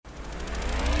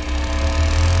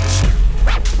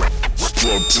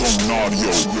Drone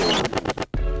audio.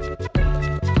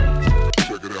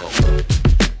 Check it out.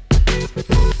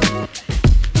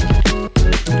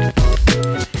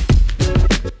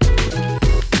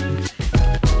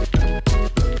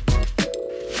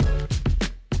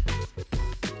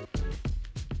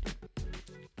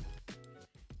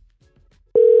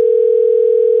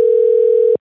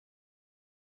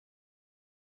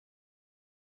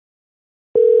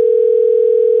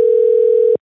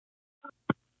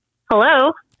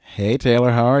 Hello. Hey,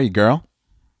 Taylor. How are you, girl?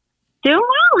 Doing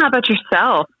well. How about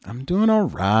yourself? I'm doing all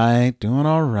right.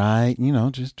 You know,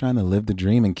 just trying to live the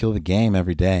dream and kill the game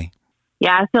every day.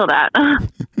 Yeah, I feel that.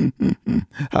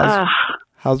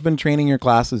 How's been training your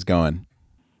classes going?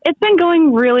 It's been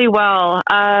going really well.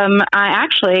 I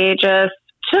actually just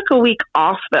took a week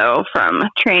off, though, from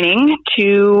training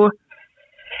to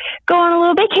go on a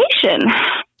little vacation.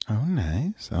 Oh,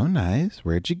 nice. Oh, nice.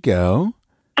 Where'd you go?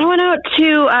 I went out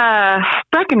to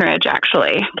Breckenridge,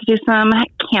 actually, to do some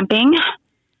camping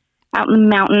out in the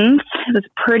mountains. It was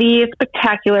pretty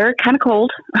spectacular, kind of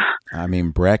cold. I mean,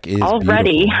 Breck is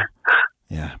already beautiful.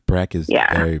 Yeah, Breck is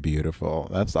very beautiful.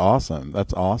 That's awesome.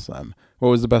 That's awesome. What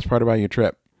was the best part about your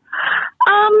trip?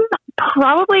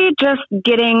 Probably just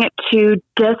getting to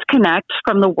disconnect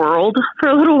from the world for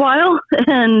a little while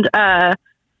and,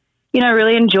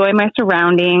 really enjoy my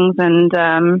surroundings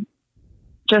and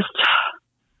just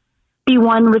be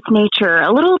one with nature,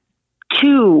 a little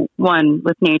too one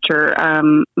with nature.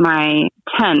 My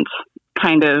tent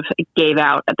kind of gave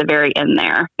out at the very end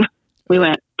there. We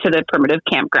went to the primitive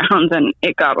campgrounds and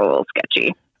it got a little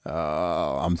sketchy.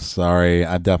 Oh, I'm sorry.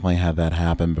 I've definitely had that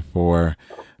happen before.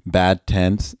 Bad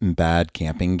tents and bad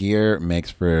camping gear makes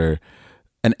for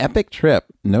an epic trip.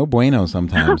 No bueno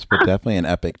sometimes, but definitely an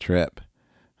epic trip.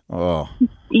 Oh.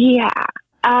 Yeah.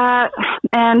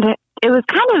 And it was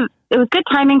good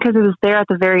timing because it was there at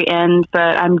the very end, but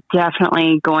I'm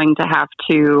definitely going to have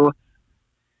to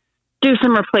do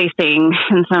some replacing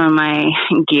in some of my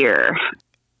gear.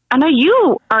 I know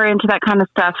you are into that kind of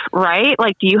stuff, right?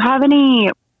 Like, do you have any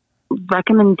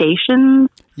recommendations?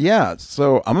 Yeah,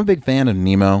 so I'm a big fan of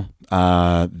Nemo.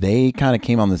 They kind of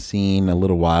came on the scene a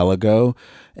little while ago,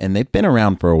 and they've been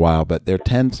around for a while, but their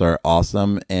tents are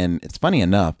awesome. And it's funny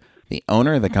enough, the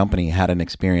owner of the company had an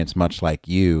experience much like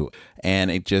you, and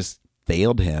it just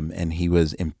failed him, and he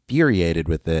was infuriated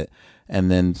with it. And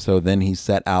then he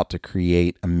set out to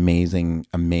create amazing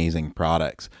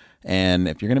products. And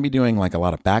if you're going to be doing like a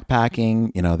lot of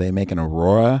backpacking, they make an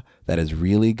Aurora that is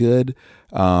really good.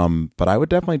 But I would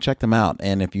definitely check them out.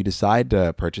 And if you decide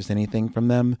to purchase anything from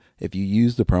them, if you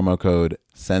use the promo code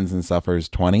Sends and Suffers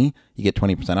 20, you get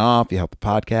 20% off. You help the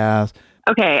podcast.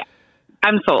 Okay.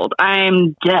 I'm sold.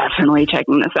 I'm definitely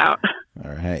checking this out.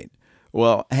 All right.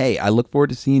 Well, hey, I look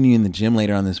forward to seeing you in the gym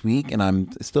later on this week, and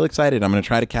I'm still excited. I'm going to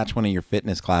try to catch one of your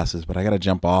fitness classes, but I got to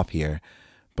jump off here.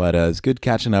 But it's good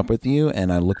catching up with you,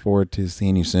 and I look forward to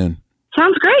seeing you soon.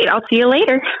 Sounds great. I'll see you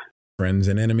later. Friends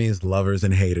and enemies, lovers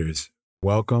and haters,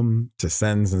 welcome to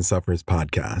Sends and Suffers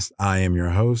podcast. I am your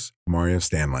host, Mario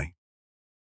Stanley.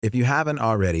 If you haven't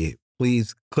already,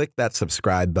 please click that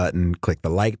subscribe button, click the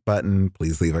like button,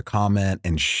 please leave a comment,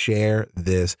 and share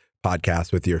this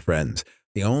podcast with your friends.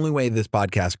 The only way this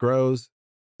podcast grows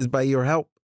is by your help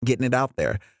getting it out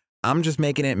there. I'm just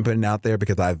making it and putting it out there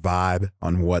because I vibe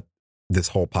on what this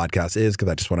whole podcast is, because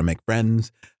I just want to make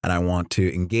friends and I want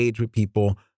to engage with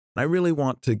people. I really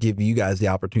want to give you guys the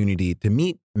opportunity to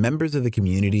meet members of the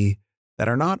community that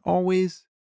are not always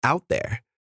out there.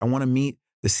 I want to meet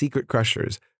the secret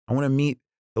crushers. I want to meet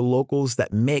the locals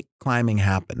that make climbing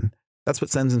happen. That's what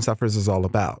Sends and Suffers is all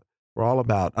about. We're all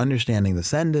about understanding the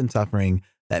send and suffering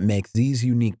that makes these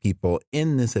unique people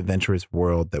in this adventurous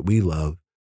world that we love,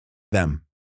 them.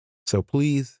 So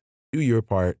please do your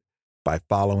part by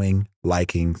following,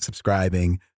 liking,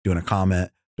 subscribing, doing a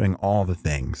comment, doing all the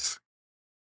things.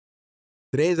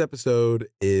 Today's episode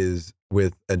is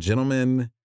with a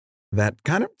gentleman that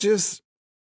kind of just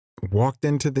walked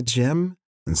into the gym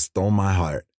and stole my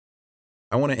heart.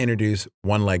 I want to introduce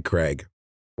One Leg Craig.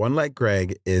 One Leg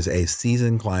Craig is a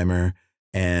seasoned climber.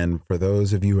 And for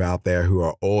those of you out there who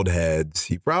are old heads,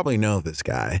 you probably know this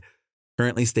guy.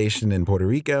 Currently stationed in Puerto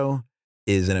Rico,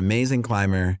 is an amazing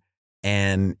climber.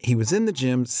 And he was in the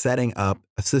gym setting up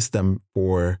a system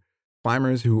for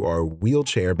climbers who are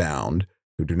wheelchair bound,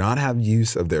 who do not have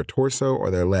use of their torso or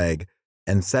their leg,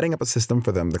 and setting up a system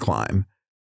for them to climb.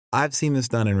 I've seen this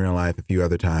done in real life a few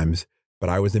other times, but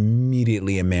I was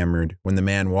immediately enamored when the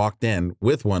man walked in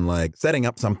with one leg, setting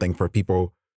up something for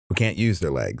people who can't use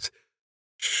their legs.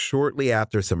 Shortly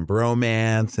after some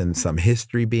bromance and some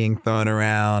history being thrown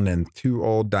around and two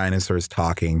old dinosaurs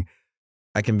talking,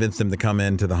 I convinced him to come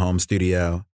into the home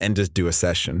studio and just do a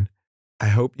session. I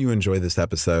hope you enjoy this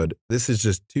episode. This is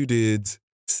just two dudes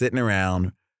sitting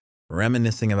around,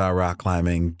 reminiscing about rock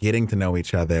climbing, getting to know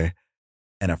each other,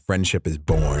 and a friendship is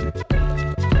born. Check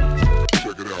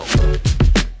it out.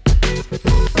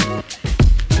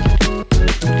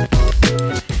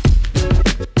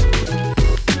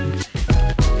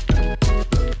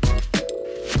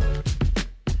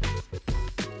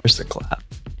 There's the clap.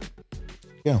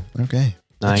 Yeah, okay.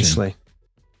 Nicely.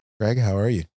 Greg, how are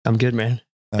you? I'm good, man.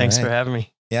 Thanks for having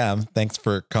me. Yeah, thanks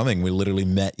for coming. We literally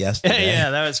met yesterday. Yeah,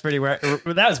 that was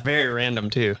that was very random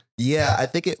too. Yeah, I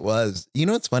think it was. You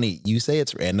know, it's funny. You say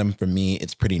it's random. For me,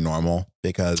 it's pretty normal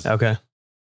because Okay.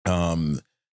 And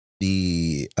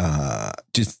we'll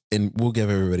give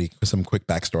everybody some quick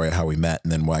backstory of how we met,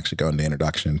 and then we'll actually go into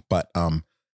introduction. But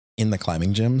in the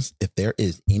climbing gyms, if there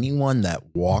is anyone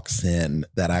that walks in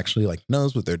that actually like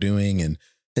knows what they're doing, and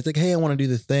it's like, hey, I want to do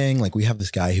this thing. Like, we have this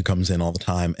guy who comes in all the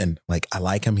time, and like, I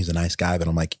like him. He's a nice guy, but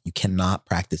I'm like, you cannot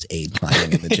practice aid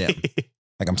climbing in the gym.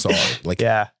 Like, I'm sorry. Like,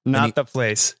 Yeah, not the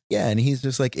place. yeah. And he's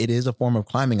just like, it is a form of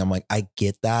climbing. I'm like, I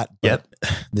get that. But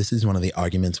this is one of the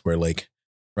arguments where like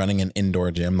running an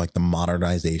indoor gym, like the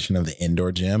modernization of the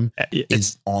indoor gym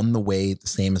is on the way the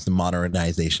same as the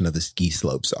modernization of the ski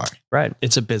slopes are. Right.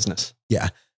 It's a business. Yeah.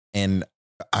 And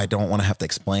I don't want to have to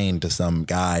explain to some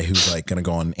guy who's like going to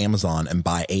go on Amazon and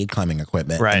buy aid climbing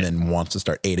equipment and then wants to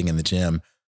start aiding in the gym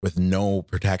with no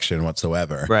protection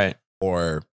whatsoever. Right.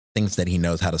 Or things that he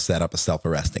knows how to set up a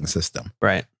self-arresting system.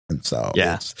 Right. And so,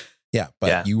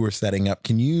 but you were setting up.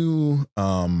 Can you,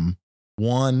 who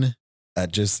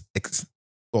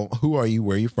are you?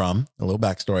 Where are you from? A little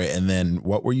backstory. And then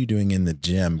what were you doing in the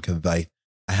gym? Because I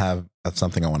have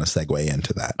something I want to segue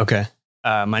into that. Okay.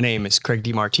 My name is Craig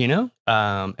DiMartino,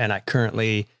 and I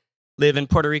currently live in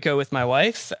Puerto Rico with my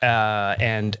wife.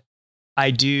 And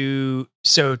I do,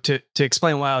 so to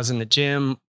explain why I was in the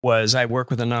gym was I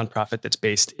work with a nonprofit that's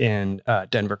based in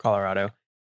Denver, Colorado.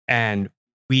 And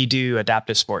we do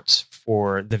adaptive sports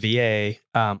for the VA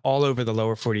all over the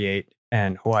lower 48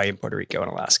 and Hawaii and Puerto Rico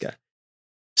and Alaska.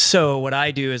 So what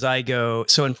I do is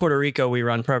so in Puerto Rico, we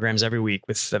run programs every week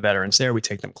with the veterans there. We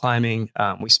take them climbing.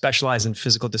 We specialize in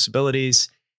physical disabilities,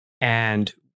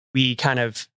 and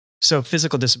so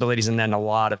physical disabilities and then a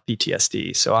lot of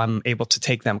PTSD. So I'm able to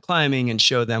take them climbing and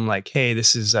show them like, hey,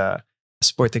 this is a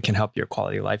sport that can help your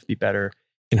quality of life be better,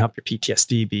 can help your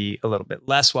PTSD be a little bit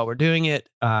less while we're doing it.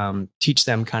 Teach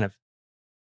them kind of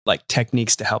like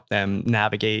techniques to help them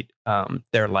navigate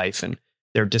their life and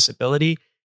their disability.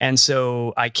 And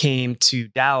so I came to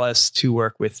Dallas to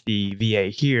work with the VA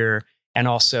here, and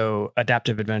also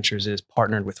Adaptive Adventures is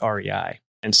partnered with REI.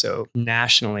 And so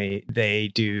nationally, they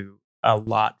do a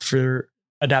lot for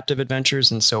Adaptive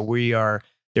Adventures. And so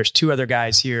there's two other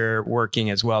guys here working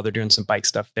as well. They're doing some bike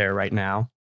stuff there right now.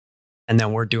 And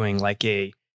then we're doing like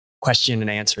a question and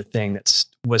answer thing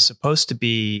was supposed to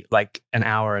be like an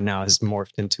hour and now has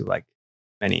morphed into like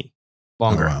many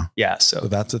longer. Oh, wow. Yeah. So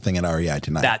that's the thing at REI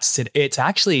tonight. That's it. It's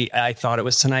actually, I thought it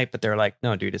was tonight, but they're like,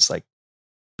 no, dude, it's like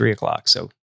 3:00.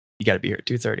 So you got to be here at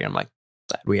 2:30. I'm like,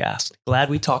 glad we asked. Glad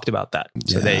we talked about that.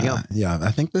 So there you go. Yeah. I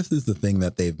think this is the thing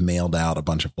that they've mailed out a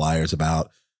bunch of flyers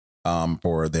about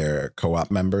for their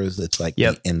co-op members. It's like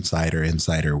the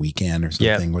Insider Weekend or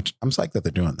something, which I'm psyched that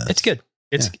they're doing this. It's good.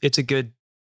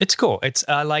 It's cool.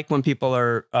 I like when people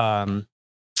are,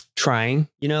 trying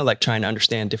to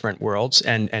understand different worlds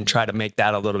and try to make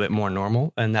that a little bit more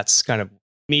normal. And that's kind of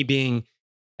me being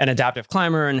an adaptive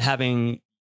climber and having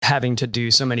to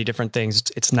do so many different things.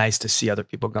 It's nice to see other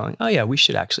people going, oh yeah, we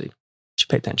should pay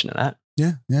attention to that.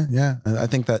 Yeah. I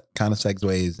think that kind of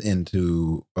segues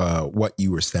into what you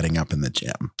were setting up in the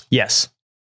gym. Yes.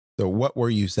 So what were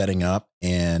you setting up,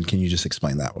 and can you just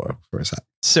explain that for a sec?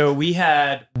 So we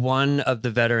had one of the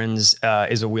veterans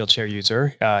is a wheelchair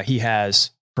user. He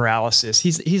has paralysis.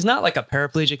 He's not like a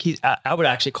paraplegic. I would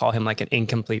actually call him like an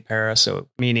incomplete para. So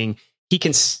meaning he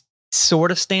can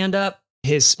sort of stand up.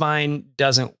 His spine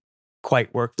doesn't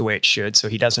quite work the way it should. So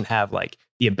he doesn't have like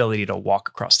the ability to walk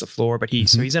across the floor, but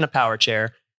so he's in a power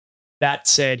chair. That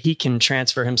said, he can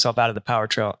transfer himself out of the power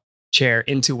chair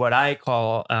into what I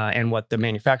call, and what the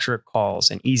manufacturer calls,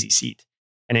 an easy seat.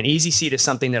 And an easy seat is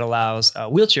something that allows a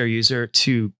wheelchair user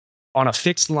to, on a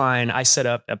fixed line, I set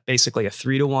up basically a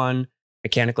 3-to-1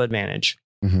 mechanical advantage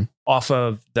off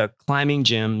of the climbing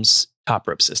gym's top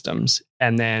rope systems.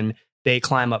 And then they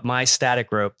climb up my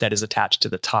static rope that is attached to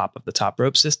the top of the top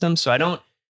rope system. So I don't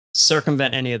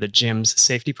circumvent any of the gym's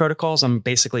safety protocols. I'm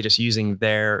basically just using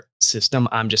their system.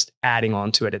 I'm just adding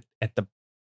on to it at the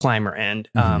climber end,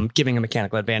 giving a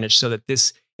mechanical advantage so that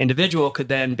this individual could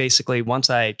then basically, once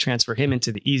I transfer him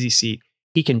into the easy seat,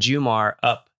 he can Jumar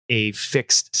up a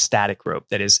fixed static rope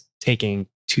that is taking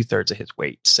 2/3 of his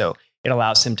weight. So it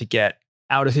allows him to get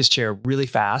out of his chair really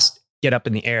fast, get up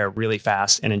in the air really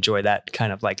fast, and enjoy that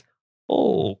kind of like,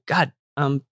 oh God,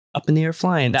 up in the air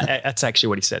flying. That's actually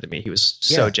what he said to me. He was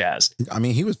so jazzed. I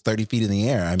mean, he was 30 feet in the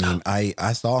air. I mean,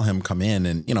 I saw him come in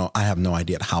and, you know, I have no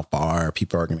idea how far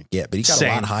people are going to get, but he got a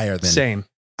lot higher than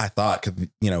I thought. Cause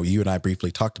you know, you and I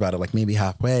briefly talked about it, like maybe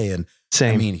halfway. And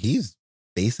I mean, he's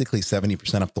basically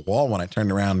 70% up the wall when I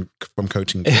turned around from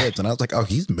coaching kids. And I was like, oh,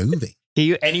 he's moving.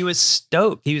 He was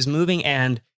stoked. He was moving.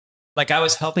 And like I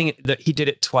was helping, he did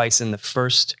it twice in the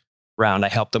first round. I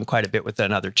helped him quite a bit with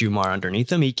another Jumar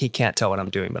underneath him. He can't tell what I'm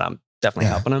doing, but I'm definitely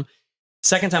helping him.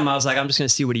 Second time I was like, I'm just going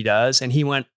to see what he does. And he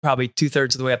went probably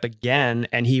 2/3 of the way up again.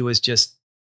 And he was just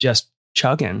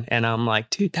chugging. And I'm like,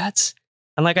 dude,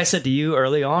 and like I said to you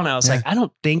early on, I was like, I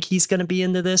don't think he's going to be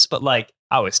into this, but like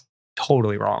I was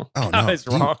totally wrong. Oh, no. I was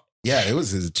wrong. Yeah, it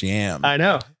was his jam. I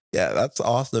know. Yeah, that's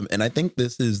awesome. And I think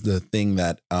this is the thing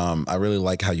that I really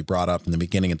like how you brought up in the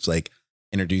beginning. It's like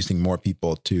introducing more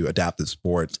people to adaptive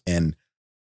sports. And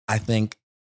I think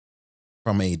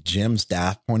from a gym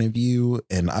staff point of view,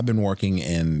 and I've been working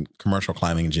in commercial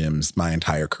climbing gyms my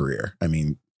entire career. I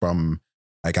mean,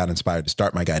 I got inspired to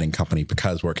start my guiding company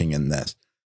because working in this.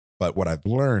 But what I've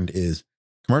learned is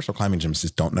commercial climbing gyms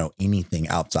just don't know anything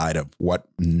outside of what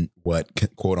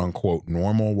quote unquote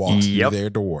normal walks through their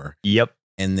door. Yep.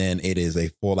 And then it is a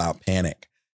full out panic.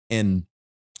 And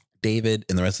David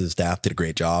and the rest of the staff did a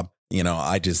great job. You know,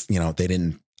 I just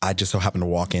so happened to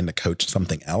walk in to coach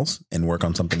something else and work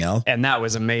on something else. And that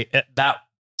was amazing. That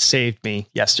saved me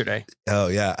yesterday. Oh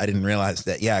yeah. I didn't realize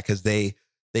that. Yeah. Cause they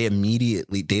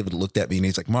immediately, David looked at me and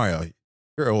he's like, Mario,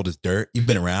 you're old as dirt. You've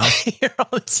been around.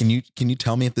 Can you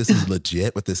tell me if this is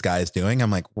legit, what this guy is doing?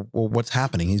 I'm like, well, what's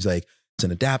happening? He's like, it's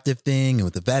an adaptive thing and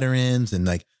with the veterans. And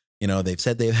like, you know, they've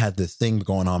said they've had this thing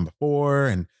going on before.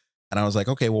 And I was like,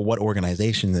 okay, well, what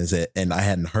organization is it? And I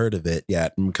hadn't heard of it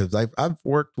yet because I've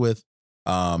worked with,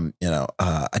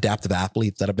 adaptive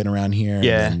athletes that have been around here.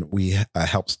 Yeah. And we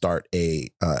helped start an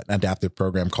adaptive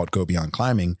program called Go Beyond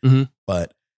Climbing. Mm-hmm.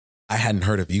 But I hadn't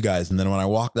heard of you guys. And then when I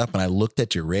walked up and I looked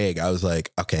at your rig, I was like,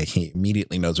 okay, he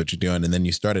immediately knows what you're doing. And then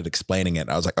you started explaining it.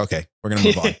 I was like, okay, we're going to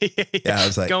move on. Yeah. I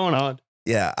was like, going on.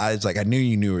 Yeah. I was like, I knew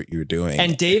you knew what you were doing.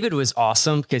 And David was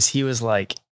awesome because he was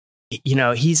like, you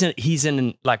know, he's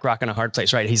in like rocking a hard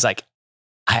place, right? He's like,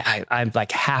 I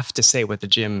like have to say what the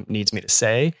gym needs me to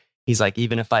say. He's like,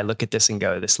 even if I look at this and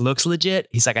go, this looks legit.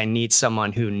 He's like, I need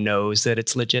someone who knows that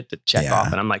it's legit to check off.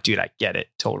 And I'm like, dude, I get it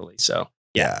totally. So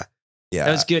yeah. That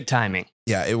was good timing.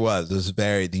 Yeah, it was. It was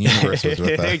the universe was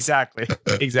with us.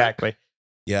 Exactly.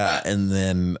 Yeah. And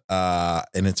then,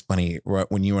 and it's funny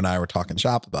when you and I were talking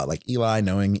shop about like Eli,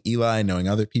 knowing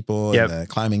other people in the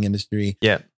climbing industry.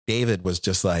 Yeah. David was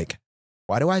just like,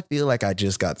 why do I feel like I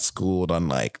just got schooled on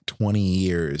like 20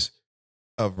 years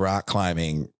of rock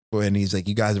climbing? When he's like,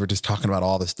 you guys were just talking about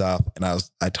all this stuff. And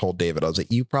I told David, I was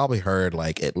like, you probably heard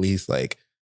like at least like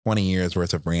 20 years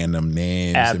worth of random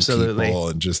names and people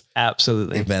and just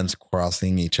events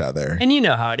crossing each other. And you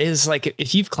know how it is. Like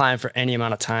if you've climbed for any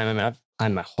amount of time, I mean, I've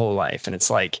climbed my whole life and it's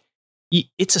like,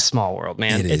 it's a small world,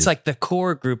 man. It's like the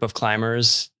core group of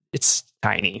climbers. It's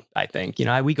tiny, I think. You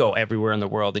know, we go everywhere in the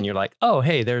world and you're like, oh,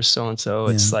 hey, there's so-and-so.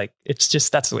 Yeah. It's like, it's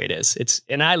just, that's the way it is.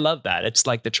 And I love that. It's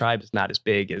like the tribe is not as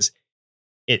big as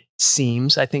it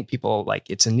seems. I think people like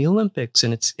it's in the Olympics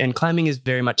and climbing is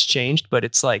very much changed, but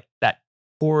it's like that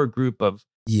core group of.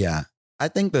 Yeah. I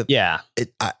think that,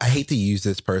 I hate to use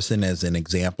this person as an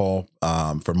example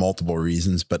for multiple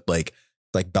reasons, but like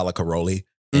Bella Caroli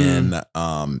in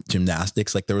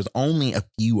gymnastics, like there was only a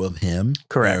few of him.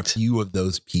 Correct. A few of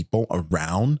those people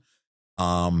around.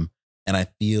 And I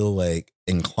feel like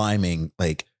in climbing,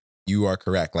 like you are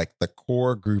correct, like the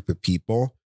core group of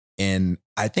people. And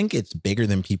I think it's bigger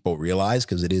than people realize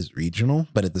because it is regional,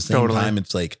 but at the same time,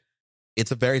 it's like,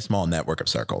 it's a very small network of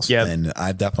circles. Yep. And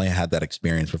I've definitely had that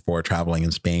experience before traveling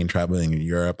in Spain, traveling in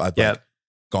Europe. I've like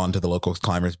gone to the local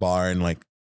climbers bar and like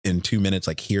in 2 minutes,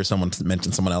 like hear someone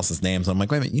mention someone else's names. I'm like,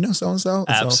 wait a minute, you know, so-and-so?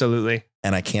 Absolutely.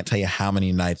 And I can't tell you how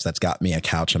many nights that's got me a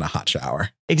couch and a hot shower.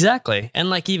 Exactly. And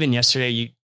like even yesterday, you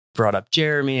brought up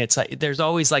Jeremy. It's like, there's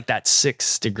always like that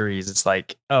 6 degrees. It's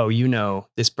like, oh, you know,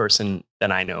 this person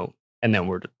that I know. And then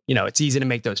it's easy to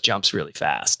make those jumps really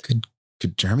fast.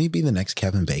 Could Jeremy be the next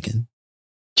Kevin Bacon?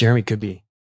 Jeremy could be.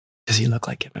 Does he look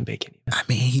like Kevin Bacon? I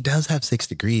mean, he does have 6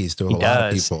 degrees to a lot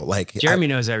of people. Like Jeremy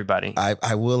knows everybody.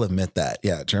 I will admit that.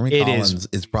 Yeah. Jeremy Collins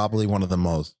is probably one of the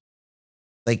most,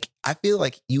 like, I feel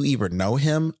like you either know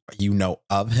him, or you know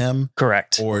of him,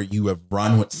 Correct. or you have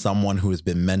run with someone who has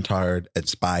been mentored,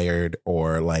 inspired,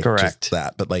 or like Correct. just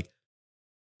that. But like,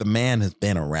 the man has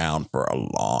been around for a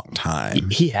long time.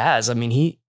 He has. I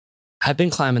mean, I've been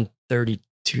climbing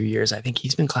 32 years. I think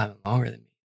he's been climbing longer than me.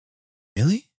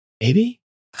 Really? Maybe?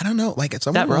 I don't know. Like,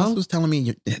 someone That else wrong? was telling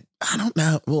me, I don't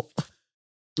know. Well, I'm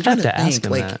I'd have trying to ask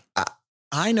him like, that.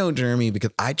 I know Jeremy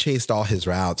because I chased all his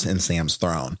routes in Sam's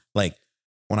Throne. Like,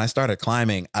 when I started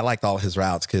climbing, I liked all his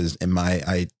routes because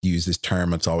I use this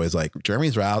term. It's always like,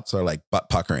 Jeremy's routes are like butt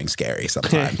puckering scary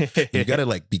sometimes. You got to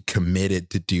like be committed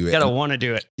to do it. You gotta want to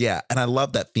do it. Yeah. And I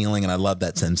love that feeling and I love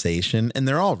that sensation. And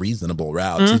they're all reasonable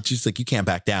routes. Mhm. It's just like, you can't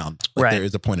back down. Like, Right. there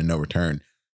is a point of no return.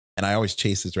 And I always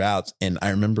chase his routes. And I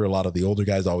remember a lot of the older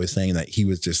guys always saying that he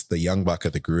was just the young buck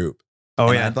of the group. Oh,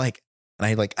 And yeah.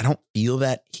 I don't feel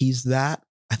that he's that.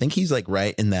 I think he's like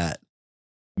right in that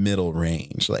middle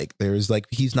range. Like, there's like,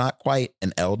 he's not quite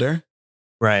an elder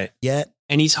Right. yet.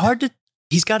 And he's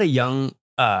got a young,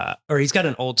 or he's got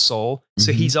an old soul.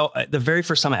 So Mhm. he's the very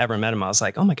first time I ever met him, I was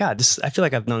like, oh my God, I feel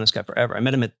like I've known this guy forever. I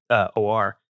met him at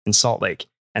OR in Salt Lake.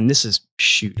 And this is,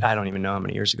 I don't even know how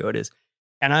many years ago it is.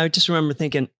 And I just remember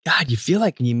thinking, God, you feel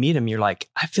like when you meet him, you're like,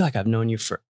 I feel like I've known you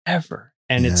forever.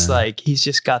 And it's Yeah. like, he's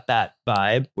just got that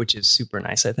vibe, which is super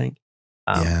nice, I think.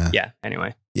 Yeah.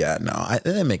 Anyway. Yeah, no,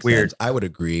 that makes Weird. sense. I would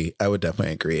agree. I would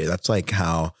definitely agree. That's like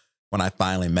how when I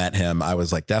finally met him, I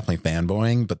was like definitely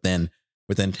fanboying. But then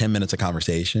within 10 minutes of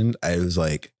conversation, I was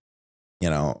like,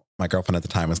 my girlfriend at the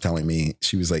time was telling me,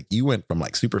 she was like, you went from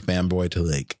like super fanboy to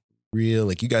like real,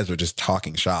 like you guys were just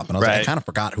talking shop. And I was like, I Right. kind of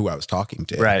forgot who I was talking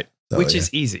to. Right. So, Which yeah.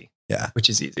 is easy. Yeah. Which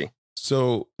is easy.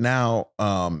 So now,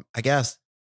 I guess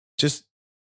just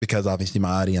because obviously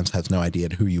my audience has no idea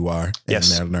who you are and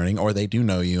Yes. they're learning, or they do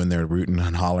know you and they're rooting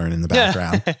and hollering in the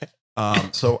background.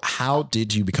 So how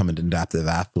did you become an adaptive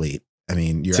athlete? I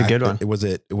mean, It's a good one. Was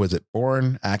it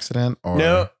born accident or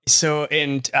No. So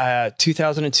in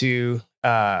 2002,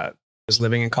 was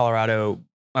living in Colorado.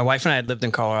 My wife and I have lived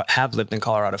in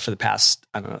Colorado for the past,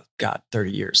 I don't know,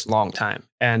 30 years, long time.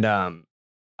 And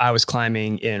I was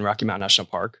climbing in Rocky Mountain National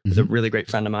Park with a really great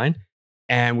friend of mine.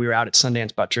 And we were out at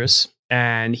Sundance Buttress.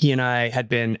 And he and I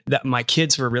had my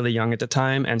kids were really young at the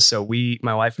time. And so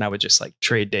my wife and I would just like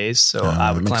trade days. So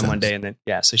I would makes climb one sense. day and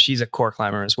then, so she's a core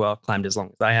climber as well, climbed as long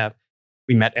as I have.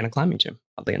 We met in a climbing gym,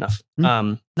 oddly enough.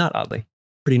 Not oddly,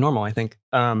 pretty normal, I think.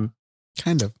 kind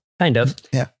of? Kind of.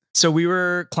 Yeah. So we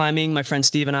were climbing, my friend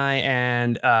Steve and I,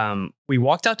 and we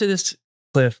walked out to this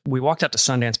cliff. We walked out to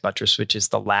Sundance Buttress, which is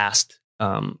the last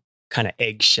kind of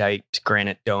egg-shaped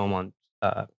granite dome on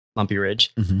Lumpy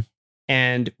Ridge. Mhm.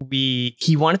 And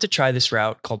he wanted to try this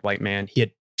route called White Man. He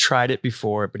had tried it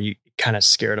before, but he kind of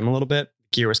scared him a little bit.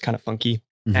 Gear was kind of funky.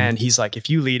 Mhm. And he's like, if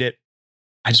you lead it,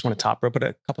 I just want to top rope it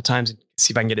a couple times and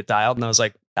see if I can get it dialed. And I was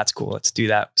like, that's cool. Let's do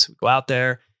that. So we go out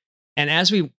there. And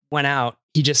as we went out,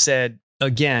 he just said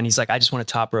again, he's like, I just want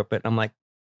to top rope it. And I'm like,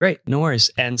 great, no worries.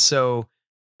 And so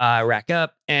I rack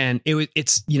up and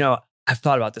it's, I've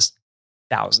thought about this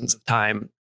thousands of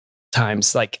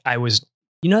times. Like I was,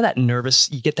 that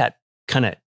nervous, you get that kind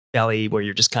of belly where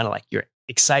you're just kind of like, you're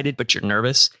excited, but you're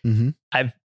nervous. Mhm.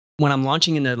 When I'm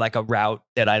launching into like a route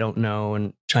that I don't know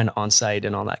and trying to on-site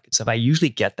and all that good stuff, I usually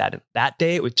get that. And that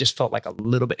day, it just felt like a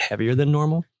little bit heavier than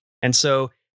normal. And so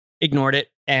ignored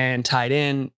it and tied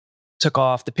in, took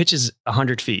off. The pitch is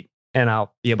 100 feet. And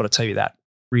I'll be able to tell you that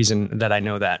reason that I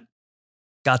know that.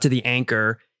 Got to the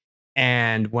anchor.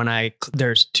 And when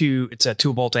it's a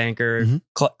 2-bolt anchor, Mhm.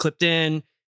 clipped in,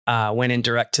 went in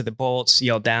direct to the bolts,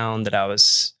 yelled down that I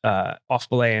was off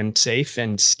belay and safe.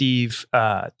 And Steve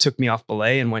took me off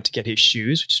belay and went to get his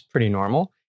shoes, which is pretty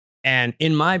normal. And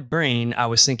in my brain, I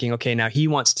was thinking, okay, now he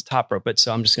wants to top rope it.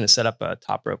 So I'm just going to set up a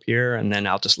top rope here and then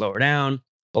I'll just lower down,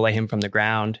 belay him from the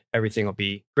ground. Everything will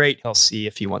be great. He'll see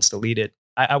if he wants to lead it.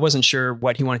 I wasn't sure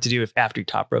what he wanted to do after he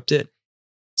top roped it.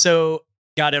 So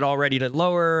got it all ready to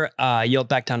lower, yelled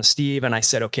back down to Steve. And I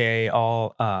said, okay,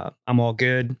 I'm all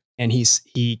good. And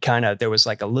there was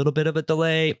like a little bit of a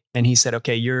delay and he said,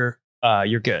 okay, you're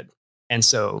good. And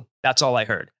so that's all I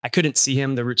heard. I couldn't see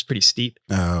him. The route's pretty steep.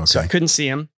 Oh, okay. So I couldn't see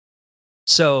him.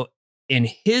 So in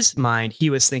his mind, he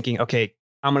was thinking, okay,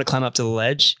 I'm going to climb up to the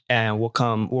ledge and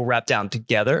we'll wrap down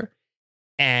together.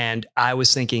 And I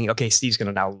was thinking, okay, Steve's going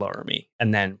to now lower me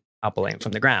and then I'll belay him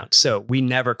from the ground. So we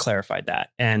never clarified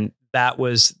that. And that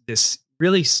was this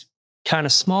really kind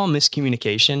of small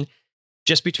miscommunication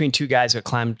just between two guys that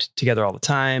climbed together all the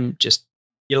time, just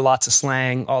lots of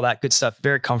slang, all that good stuff,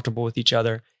 very comfortable with each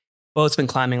other. Both been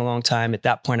climbing a long time. At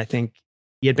that point, I think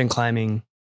he had been climbing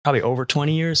probably over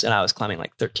 20 years and I was climbing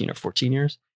like 13 or 14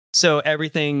 years. So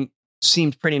everything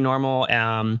seemed pretty normal.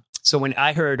 So when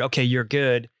I heard, okay, you're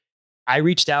good, I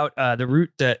reached out.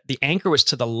 The anchor was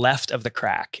to the left of the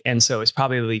crack, and so it's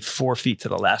probably 4 feet to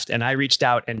the left. And I reached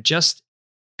out, and just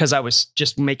because I was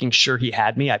just making sure he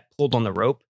had me, I pulled on the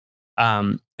rope.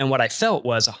 And what I felt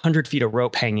was 100 feet of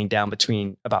rope hanging down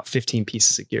between about 15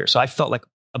 pieces of gear. So I felt like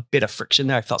a bit of friction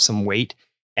there. I felt some weight,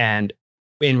 and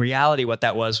in reality, what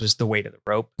that was the weight of the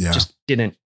rope. Yeah. Just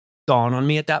didn't dawn on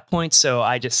me at that point. So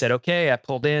I just said, okay, I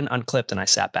pulled in, unclipped, and I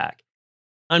sat back.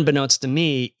 Unbeknownst to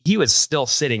me, he was still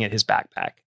sitting at his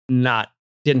backpack,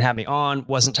 didn't have me on,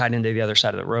 wasn't tied into the other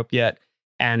side of the rope yet.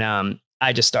 And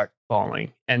I just start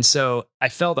falling. And so I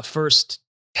fell the first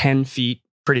 10 feet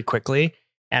pretty quickly.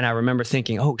 And I remember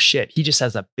thinking, oh shit, he just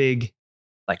has a big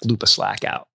like loop of slack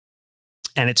out,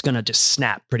 and it's going to just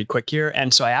snap pretty quick here.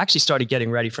 And so I actually started getting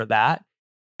ready for that.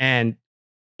 And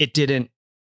it didn't,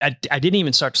 I didn't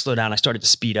even start to slow down. I started to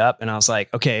speed up, and I was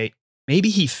like, okay, maybe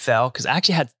he fell. Cause I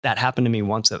actually had that happen to me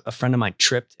once. A friend of mine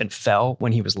tripped and fell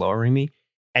when he was lowering me,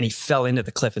 and he fell into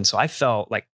the cliff. And so I fell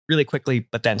like really quickly,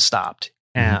 but then stopped.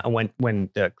 When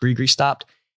the Gree stopped,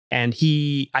 and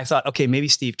I thought, okay, maybe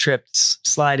Steve tripped,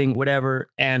 sliding,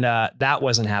 whatever. And that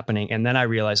wasn't happening. And then I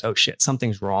realized, oh shit,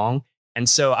 something's wrong. And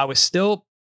so I was still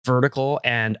vertical,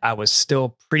 and I was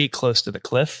still pretty close to the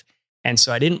cliff. And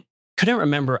so I couldn't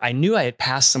remember. I knew I had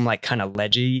passed some like kind of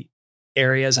ledgy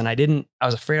areas, and I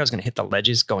was afraid I was going to hit the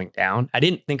ledges going down. I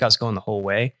didn't think I was going the whole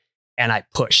way. And I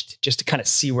pushed just to kind of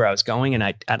see where I was going. And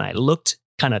I looked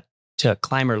kind of to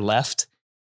climber left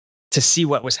to see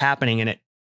what was happening. And it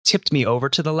tipped me over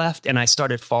to the left, and I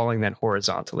started falling then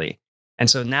horizontally. And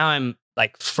so now I'm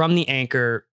like from the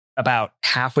anchor about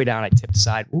halfway down, I tipped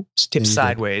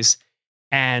sideways,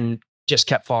 and just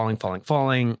kept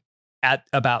falling. At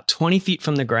about 20 feet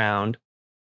from the ground,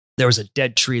 there was a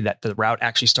dead tree that the route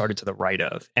actually started to the right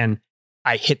of. And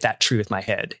I hit that tree with my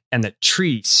head, and the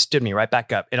tree stood me right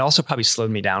back up. It also probably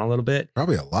slowed me down a little bit.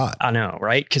 Probably a lot. I know,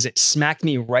 right? Because it smacked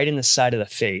me right in the side of the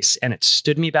face, and it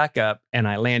stood me back up, and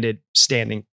I landed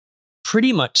standing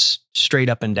pretty much straight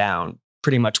up and down,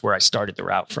 pretty much where I started the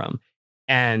route from,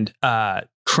 and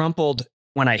crumpled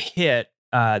when I hit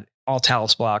all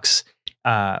talus blocks.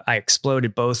 I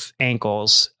exploded both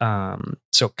ankles.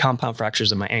 So compound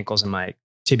fractures in my ankles and my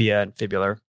tibia and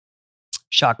fibular.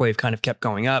 Shockwave kind of kept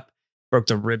going up, broke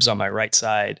the ribs on my right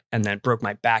side, and then broke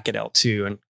my back at L2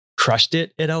 and crushed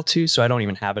it at L2. So I don't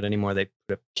even have it anymore. They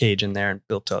put a cage in there and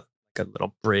built a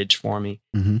little bridge for me.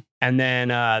 Mm-hmm. And then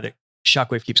the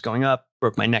shockwave keeps going up,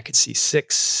 broke my neck at C5,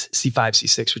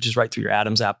 C6, which is right through your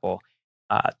Adam's apple,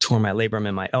 tore my labrum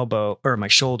in my elbow or my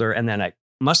shoulder. And then I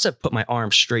must have put my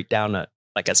arm straight down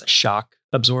as a shock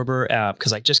absorber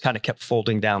because I just kind of kept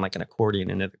folding down like an accordion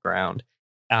into the ground.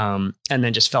 And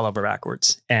then just fell over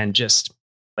backwards and just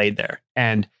laid there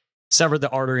and severed the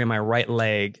artery in my right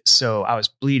leg. So I was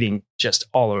bleeding just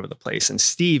all over the place. And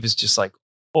Steve is just like,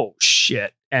 oh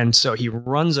shit. And so he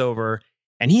runs over,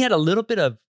 and he had a little bit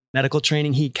of medical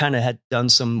training. He kind of had done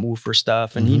some woofer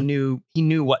stuff, and he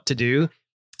knew what to do.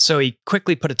 So he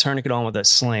quickly put a tourniquet on with a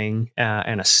sling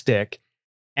and a stick.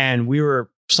 And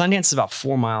Sundance is about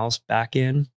 4 miles back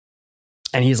in.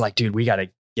 And he's like, dude, we got to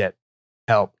get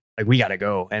help. Like, we got to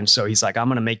go. And so he's like, I'm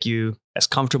going to make you as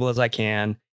comfortable as I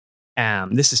can.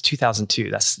 This is 2002.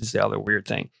 That's the other weird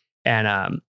thing.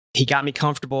 And he got me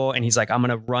comfortable, and he's like, I'm going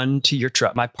to run to your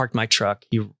truck. I parked my truck.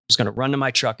 He was going to run to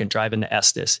my truck and drive into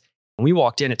Estes. When we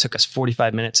walked in, it took us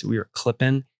 45 minutes. We were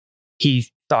clipping. He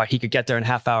thought he could get there in a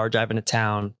half hour, drive into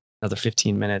town, another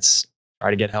 15 minutes, try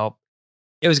to get help.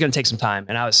 It was going to take some time,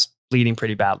 and I was bleeding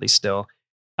pretty badly still.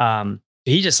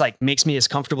 He just like makes me as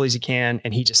comfortable as he can,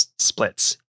 and he just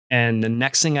splits. And the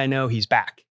next thing I know, he's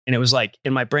back. And it was like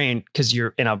in my brain, because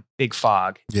you're in a big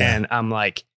fog. Yeah. And I'm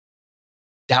like,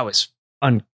 that was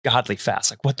ungodly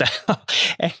fast. Like, what the hell?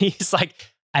 And he's like,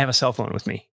 I have a cell phone with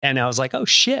me. And I was like, oh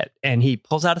shit. And he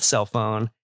pulls out a cell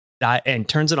phone and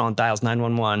turns it on, dials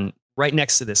 911 right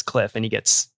next to this cliff. And he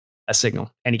gets a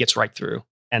signal, and he gets right through.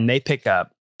 And they pick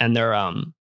up, and they're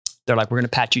like, we're going to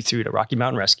patch you through to Rocky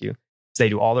Mountain Rescue. So they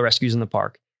do all the rescues in the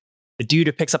park. The dude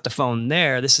who picks up the phone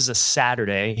there, this is a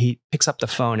Saturday. He picks up the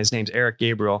phone. His name's Eric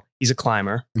Gabriel. He's a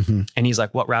climber. Mm-hmm. And he's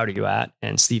like, what route are you at?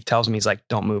 And Steve tells me, he's like,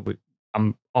 don't move.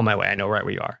 I'm on my way. I know right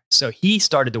where you are. So he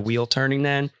started the wheel turning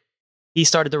then. He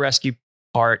started the rescue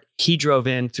part. He drove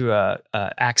in through a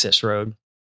access road.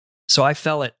 So I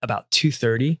fell at about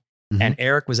 2:30, and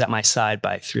Eric was at my side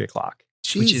by 3:00.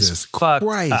 Which is fucked.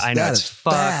 I know it's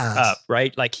fucked up,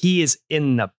 right? Like, he is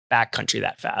in the backcountry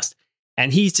that fast.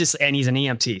 And he's an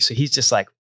EMT. So he's just like,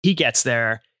 he gets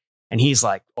there and he's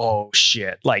like, oh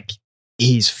shit. Like,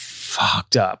 he's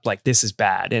fucked up. Like, this is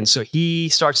bad. And so he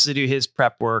starts to do his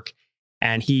prep work.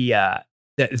 And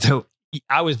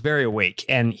I was very awake,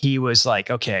 and he was like,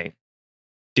 okay,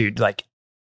 dude, like,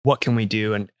 what can we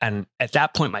do? And at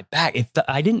that point, my back,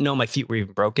 I didn't know my feet were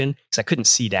even broken because I couldn't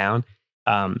see down.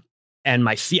 And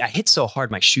my feet, I hit so hard,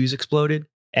 my shoes exploded.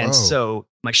 And so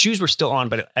my shoes were still on,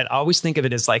 but I always think of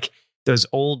it as like those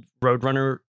old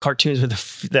Roadrunner cartoons where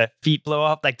the feet blow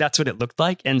off. Like that's what it looked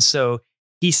like. And so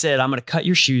he said, I'm going to cut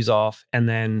your shoes off and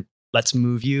then let's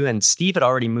move you. And Steve had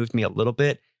already moved me a little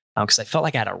bit because I felt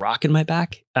like I had a rock in my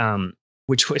back,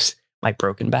 which was my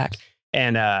broken back.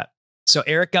 And so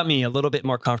Eric got me a little bit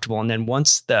more comfortable. And then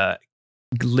once the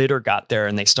litter got there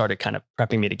and they started kind of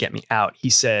prepping me to get me out, he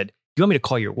said, "Do you want me to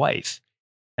call your wife?"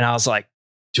 And I was like,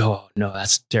 "Oh, no,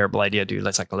 that's a terrible idea, dude.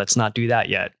 Let's not do that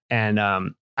yet." And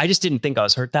I just didn't think I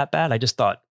was hurt that bad. I just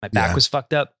thought my back was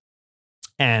fucked up.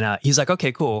 And he's like,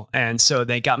 "Okay, cool." And so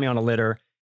they got me on a litter,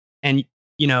 and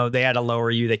you know, they had to lower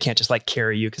you. They can't just like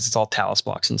carry you because it's all talus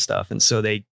blocks and stuff. And so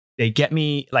they get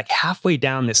me like halfway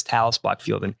down this talus block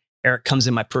field, and Eric comes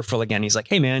in my peripheral again. He's like,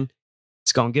 "Hey man,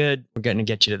 it's going good. We're going to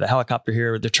get you to the helicopter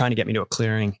here. They're trying to get me to a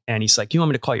clearing." And he's like, "You want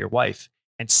me to call your wife?"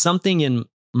 And something in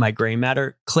my gray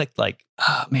matter clicked like,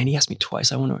 "Oh man, he asked me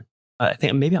twice. I wonder, I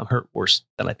think maybe I'm hurt worse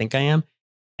than I think I am."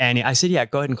 And I said, "Yeah,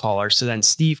 go ahead and call her." So then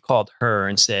Steve called her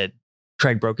and said,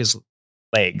 Craig broke his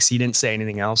legs. He didn't say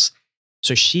anything else.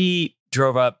 So she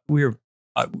drove up.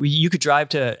 You could drive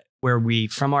to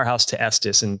from our house to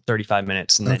Estes in 35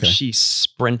 minutes. And then she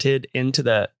sprinted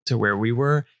to where we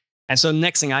were. And so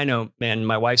next thing I know, man,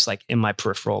 my wife's like in my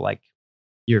peripheral, like,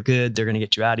 "You're good. They're going to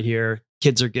get you out of here.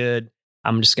 Kids are good.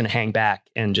 I'm just going to hang back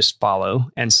and just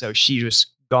follow." And so she was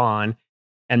gone.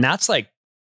 And that's like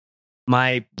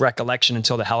my recollection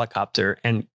until the helicopter.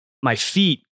 And my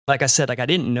feet, like I said, like I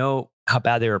didn't know how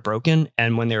bad they were broken.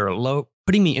 And when they were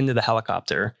putting me into the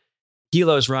helicopter,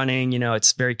 helo's running, you know,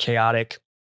 it's very chaotic.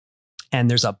 And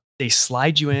they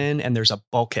slide you in and there's a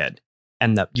bulkhead,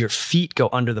 and your feet go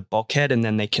under the bulkhead, and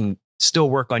then they can still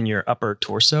work on your upper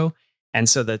torso. And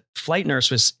so the flight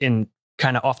nurse was in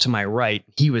kind of off to my right.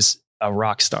 He was a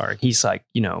rock star. He's like,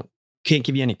 you know, "Can't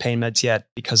give you any pain meds yet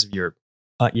because of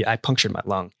I punctured my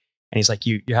lung." And he's like,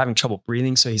 you're having trouble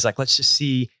breathing. So he's like, "Let's just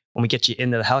see when we get you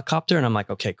into the helicopter." And I'm like,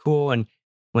 "Okay, cool." And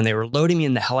when they were loading me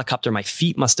in the helicopter, my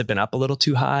feet must have been up a little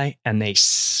too high, and they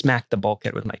smacked the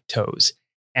bulkhead with my toes.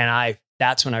 And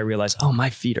that's when I realized, oh, my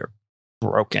feet are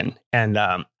broken. And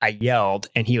I yelled,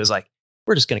 and he was like,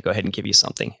 "We're just going to go ahead and give you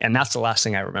something." And that's the last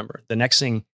thing I remember. The next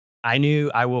thing I knew,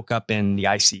 I woke up in the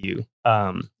ICU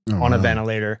on a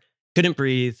ventilator, couldn't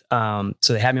breathe. So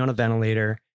they had me on a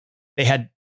ventilator. They had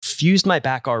fused my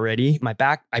back already.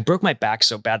 I broke my back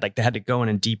so bad, like they had to go in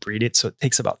and debride it. So it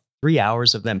takes about 3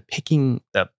 hours of them picking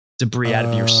the debris out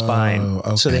of your spine.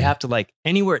 Okay. So they have to, like,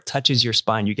 anywhere it touches your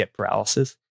spine, you get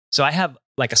paralysis. So I have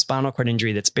like a spinal cord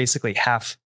injury that's basically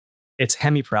it's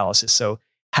hemiparalysis. So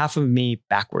half of me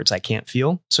backwards, I can't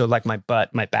feel. So like my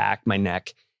butt, my back, my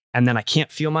neck, and then I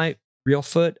can't feel my real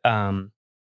foot.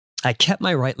 I kept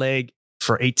my right leg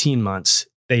for 18 months.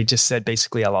 They just said,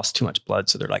 basically, I lost too much blood.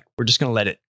 So they're like, "We're just going to let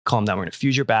it calm down. We're going to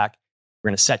fuse your back. We're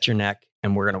going to set your neck,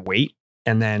 and we're going to wait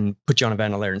and then put you on a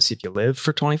ventilator and see if you live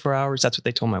for 24 hours. That's what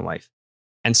they told my wife.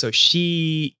 And so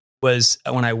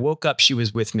when I woke up, she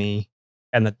was with me,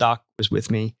 and the doc was with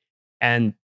me.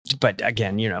 But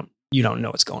again, you know, you don't know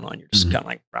what's going on. You're just kind of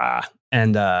like, rah.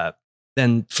 And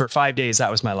then for 5 days,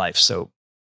 that was my life. So,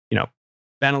 you know,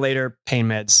 ventilator, pain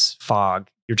meds, fog,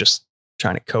 you're just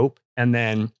trying to cope. And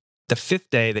then the 5th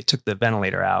day, they took the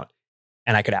ventilator out,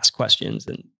 and I could ask questions.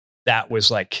 And that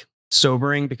was like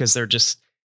sobering, because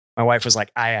my wife was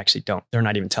like, they're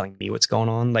not even telling me what's going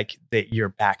on. Like, your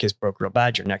back is broke real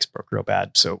bad. Your neck's broke real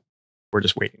bad. So we're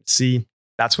just waiting to see.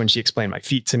 That's when she explained my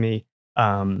feet to me.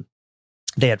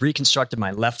 They had reconstructed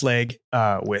my left leg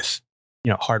with,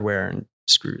 you know, hardware and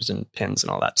screws and pins and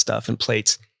all that stuff and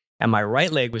plates. And my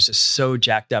right leg was just so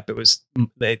jacked up. It was,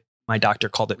 my doctor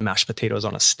called it mashed potatoes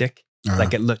on a stick.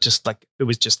 Like, it looked just like, it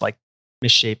was just like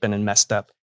misshapen and messed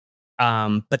up.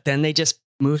 But then they just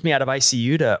moved me out of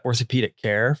ICU to orthopedic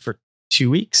care for 2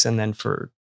 weeks. And then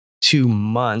for 2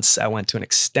 months, I went to an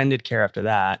extended care after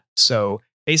that. So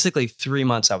basically 3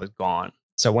 months I was gone.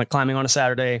 So I went climbing on a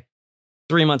Saturday.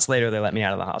 3 months later, they let me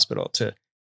out of the hospital to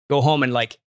go home and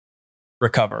like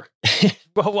recover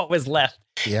what was left.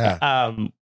 Yeah.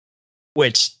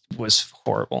 Which was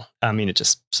horrible. I mean, it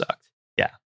just sucked. Yeah.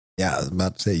 Yeah. I was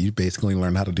about to say, you basically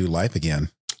learn how to do life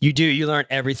again. You do. You learn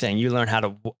everything. You learn how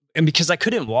to, and because I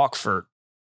couldn't walk for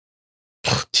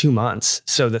 2 months.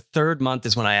 So the 3rd month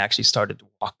is when I actually started to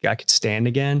walk. I could stand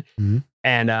again.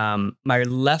 And my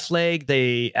left leg,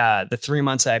 the 3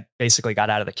 months I basically got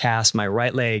out of the cast, my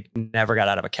right leg never got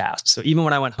out of a cast. So even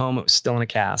when I went home, it was still in a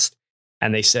cast.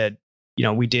 And they said,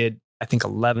 we did, I think,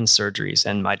 11 surgeries.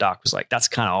 And my doc was like, that's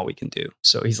kind of all we can do.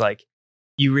 So he's like,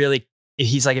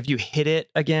 if you hit it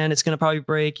again, it's going to probably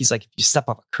break. He's like, if you step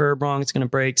off a curb wrong, it's going to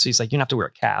break. So he's like, you don't have to wear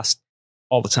a cast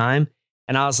all the time.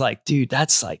 And I was like, dude,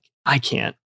 that's like, I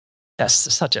can't. That's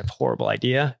such a horrible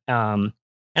idea. And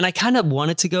I kind of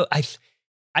wanted to go.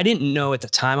 I didn't know at the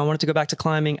time I wanted to go back to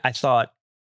climbing. I thought,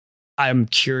 I'm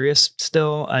curious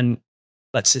still, and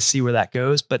let's just see where that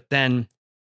goes. But then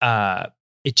my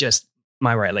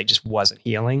right leg just wasn't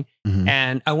healing. Mhm.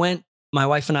 And my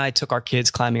wife and I took our kids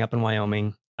climbing up in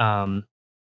Wyoming.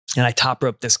 And I top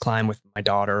roped this climb with my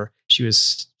daughter. She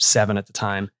was 7 at the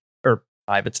time, or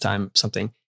 5 at the time,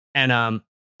 something. And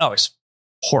it was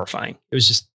horrifying. It was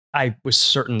just, I was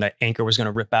certain that anchor was going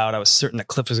to rip out. I was certain that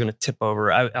cliff was going to tip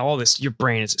over. All this, your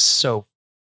brain is so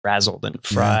frazzled and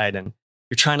fried, and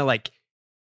you're trying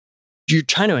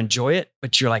to enjoy it,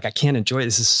 but you're like, I can't enjoy it.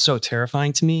 This is so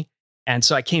terrifying to me. And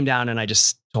so I came down and I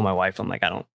just told my wife, I'm like, I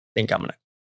don't think I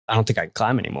can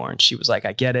climb anymore. And she was like,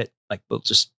 I get it. Like, let's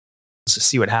just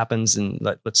see what happens, and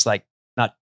let's like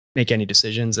not make any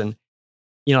decisions. And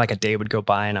like a day would go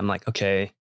by and I'm like,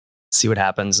 okay, see what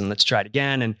happens and let's try it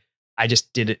again. And I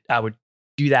just did it. I would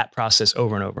do that process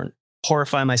over and over and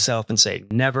horrify myself and say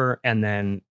never. And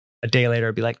then a day later,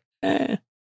 I'd be like, it's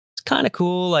kind of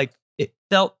cool. Like, it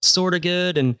felt sort of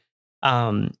good. And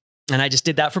I just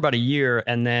did that for about a year.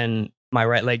 And then my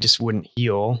right leg just wouldn't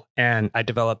heal. And I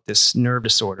developed this nerve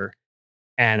disorder,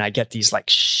 and I get these like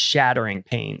shattering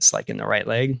pains like in the right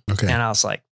leg. Okay. And I was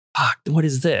like, fuck, what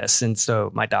is this? And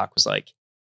so my doc was like,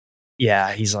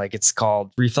 yeah, he's like, it's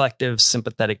called reflective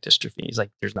sympathetic dystrophy. He's like,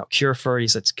 there's no cure for it. He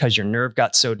said, it's because your nerve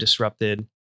got so disrupted.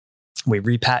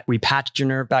 We patched your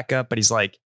nerve back up, but he's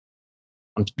like,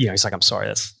 he's like, I'm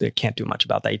sorry, they can't do much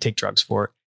about that. You take drugs for it.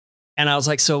 And I was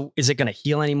like, so is it going to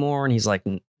heal anymore? And he's like,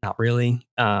 not really.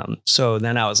 So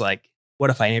then I was like, what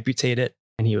if I amputate it?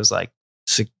 And he was like,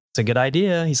 it's a good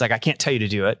idea. He's like, I can't tell you to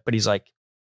do it, but he's like,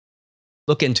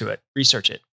 look into it, research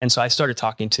it. And so I started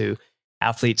talking to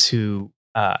athletes who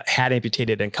had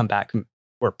amputated and come back and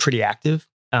were pretty active.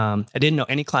 I didn't know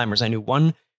any climbers. I knew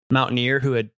one mountaineer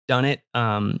who had done it,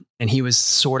 and he was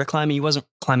sort of climbing. He wasn't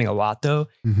climbing a lot though.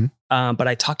 Mm-hmm. But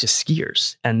I talked to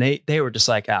skiers, and they were just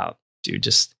like, oh, dude,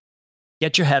 just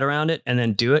get your head around it and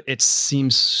then do it. It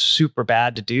seems super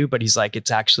bad to do, but he's like, it's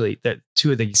actually that.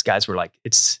 Two of these guys were like,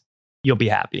 you'll be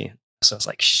happy. So I was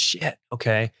like, shit,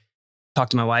 okay.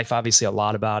 Talked to my wife, obviously, a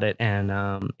lot about it.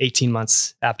 And 18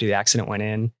 months after the accident went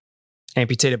in,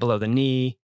 amputated below the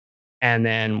knee, and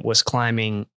then was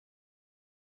climbing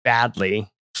badly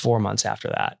 4 months after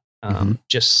that.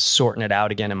 Just sorting it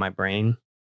out again in my brain.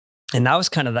 And that was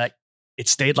kind of that. It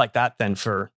stayed like that then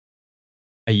for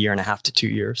a year and a half to 2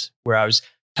 years, where I was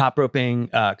top roping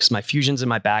because my fusions in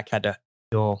my back had to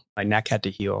heal, my neck had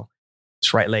to heal,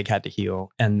 this right leg had to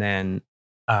heal. And then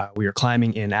we were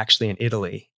climbing in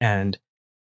Italy. And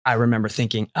I remember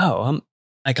thinking, oh,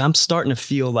 I'm starting to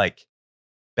feel like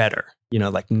better,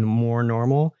 like more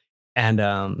normal. And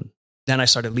then I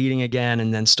started leading again,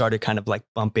 and then started kind of like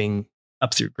bumping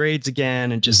up through grades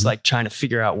again, and just like trying to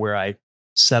figure out where I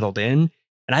settled in.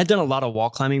 And I had done a lot of wall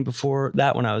climbing before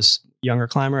that when I was a younger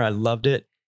climber. I loved it.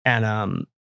 And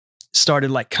started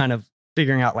like kind of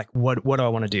figuring out like, what do I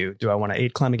want to do? Do I want to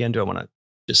aid climb again? Do I want to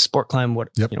just sport climb?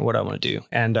 What do I want to do?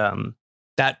 And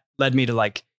that led me to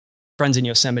like friends in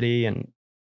Yosemite, and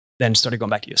then started going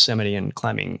back to Yosemite and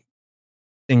climbing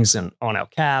things on El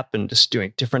Cap and just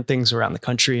doing different things around the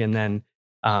country. And then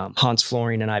Hans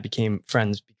Florin and I became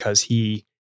friends because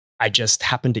I just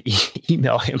happened to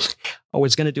email him. I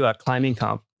was going to do a climbing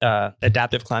comp,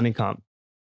 adaptive climbing comp.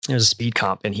 It was a speed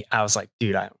comp. And I was like,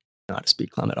 dude, I don't know how to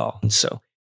speed climb at all. And so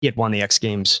he had won the X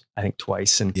Games, I think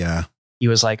twice. And he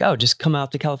was like, oh, just come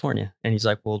out to California. And he's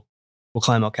like, we'll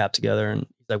climb El Cap together. And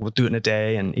he's like, we'll do it in a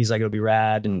day. And he's like, it'll be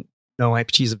rad. And no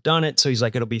amputees have done it. So he's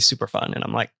like, it'll be super fun. And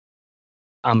I'm like,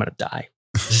 I'm going to die.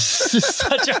 This is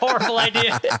such a horrible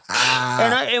idea.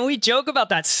 And we joke about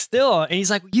that still. And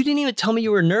he's like, you didn't even tell me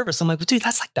you were nervous. I'm like, well, dude,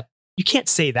 that's like you can't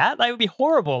say that. That would be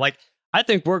horrible. Like, I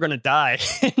think we're going to die.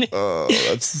 Oh,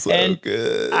 that's so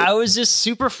good. I was just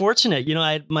super fortunate.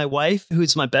 I had my wife,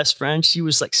 who's my best friend. She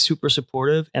was like super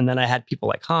supportive. And then I had people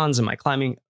like Hans and my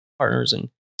climbing partners, and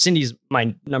Cindy's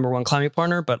my number one climbing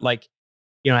partner. But like,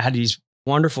 I had these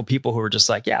wonderful people who were just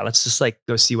like, yeah, let's just like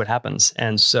go see what happens.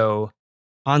 And so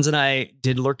Hans and I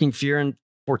did Lurking Fear in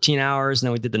 14 hours. And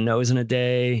then we did the nose in a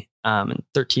day in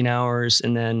 13 hours.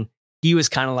 And then he was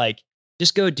kind of like,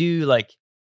 just go do like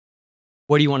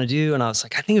what do you want to do? And I was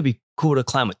like, I think it'd be cool to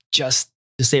climb with just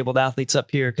disabled athletes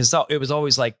up here. Cause it was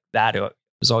always like that. It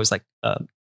was always like an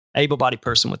able-bodied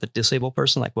person with a disabled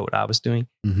person, like what I was doing.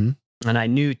 Mm-hmm. And I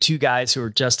knew two guys who were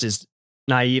just as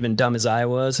naive and dumb as I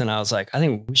was. And I was like, I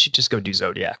think we should just go do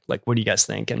Zodiac. Like, what do you guys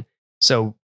think? And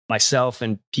so myself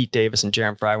and Pete Davis and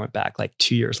Jaron Fry went back like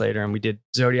 2 years later, and we did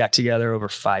Zodiac together over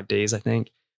 5 days, I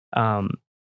think.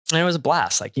 And it was a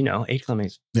blast. Like, 8 climbing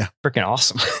is freaking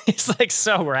awesome. It's like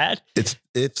so rad.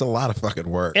 It's a lot of fucking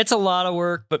work. It's a lot of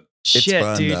work, but shit,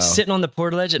 fun, dude, though. sitting on the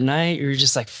portaledge at night, you're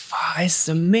just like, it's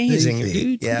amazing,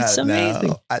 dude. Yeah, it's amazing.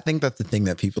 No, I think that's the thing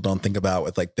that people don't think about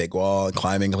with like big wall and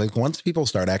climbing. Like once people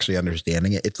start actually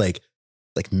understanding it, it's like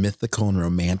mythical and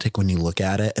romantic when you look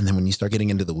at it. And then when you start getting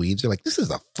into the weeds, you're like, this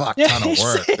is a fuck ton of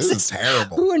work. This is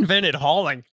terrible. Who invented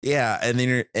hauling? Yeah. And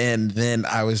then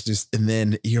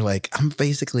you're like, I'm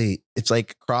basically, it's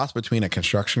like cross between a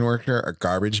construction worker, a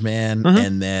garbage man,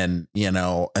 and then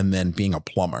being a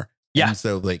plumber. Yeah. And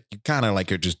so like, you kind of like,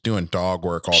 you're just doing dog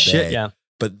work all day. Shit, yeah.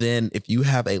 But then if you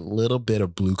have a little bit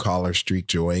of blue collar streak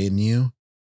joy in you,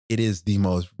 it is the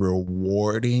most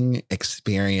rewarding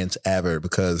experience ever,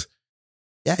 because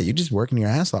you're just working your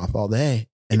ass off all day.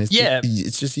 And it's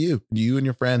just you and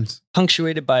your friends.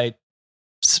 Punctuated by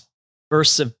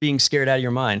bursts of being scared out of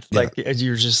your mind. Like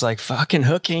you're just like fucking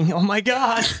hooking. Oh my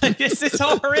God. This is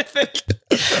horrific.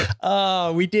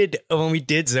 When we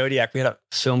did Zodiac, we had a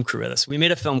film crew with us. We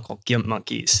made a film called Gimp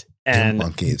Monkeys. And Gimp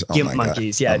Monkeys. Oh Gimp my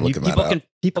Monkeys. God. Yeah.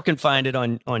 People can find it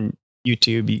on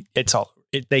YouTube.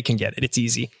 They can get it. It's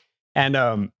easy.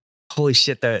 And holy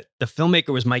shit, the filmmaker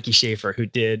was Mikey Schaefer, who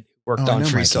worked on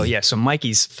Freestyle. Yeah. So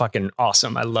Mikey's fucking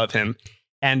awesome. I love him.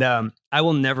 And I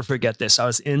will never forget this. I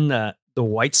was in the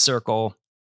white circle,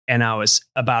 and I was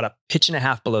about a pitch and a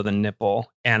half below the nipple,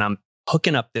 and I'm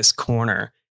hooking up this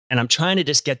corner, and I'm trying to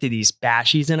just get to these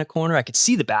bashies in a corner. I could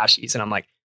see the bashies, and I'm like,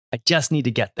 I just need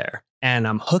to get there. And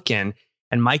I'm hooking,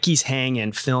 and Mikey's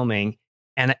hanging, filming.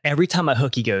 And every time I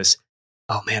hook, he goes,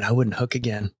 oh man, I wouldn't hook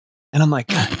again. And I'm like,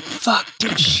 God, fuck,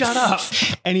 dude, shut up.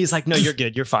 And he's like, no, you're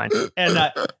good. You're fine. And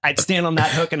I'd stand on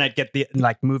that hook, and I'd get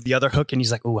move the other hook. And he's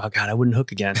like, oh God, I wouldn't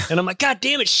hook again. And I'm like, God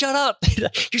damn it, shut up.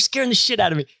 You're scaring the shit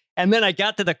out of me. And then I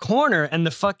got to the corner, and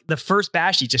the first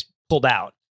bashie just pulled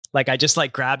out. Like I just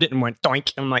grabbed it and went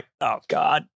doink. And I'm like, oh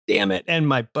God damn it. And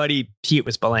my buddy Pete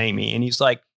was belaying me, and he's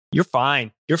like, you're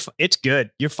fine. It's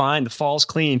good. You're fine. The fall's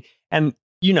clean. And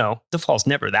the fall's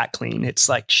never that clean. It's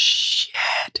like,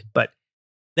 shit. But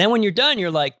then when you're done,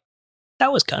 you're like,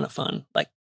 that was kind of fun. Like,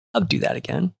 I'll do that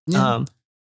again. Yeah.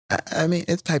 I mean,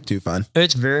 it's type 2 fun.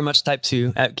 It's very much type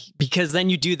 2 because then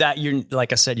you do that. You're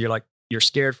like I said, you're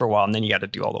scared for a while, and then you got to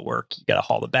do all the work. You got to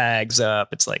haul the bags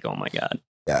up. It's like, oh my God.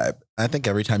 Yeah. I think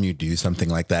every time you do something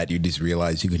like that, you just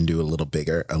realize you can do a little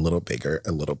bigger, a little bigger,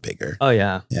 a little bigger. Oh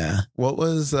yeah. Yeah. What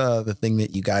was the thing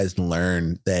that you guys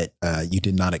learned that you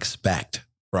did not expect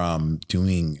from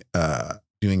doing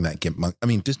that Gimp Monk? I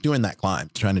mean, just doing that climb,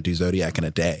 trying to do Zodiac in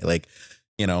a day. Like,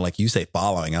 like you say,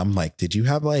 following. I'm like, did you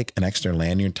have like an extra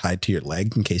lanyard tied to your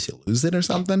leg in case you lose it or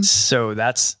something? So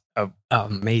that's an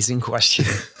amazing question.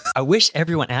 I wish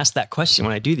everyone asked that question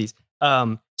when I do these.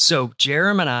 So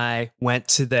Jerem and I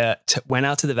went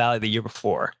out to the valley the year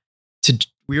before.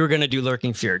 We were going to do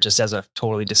Lurking Fear just as a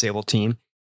totally disabled team,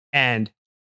 and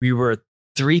we were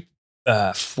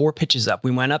 4 pitches up. We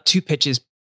went up 2 pitches,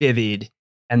 bivvied.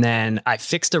 And then I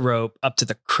fixed a rope up to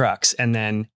the crux. And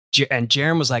then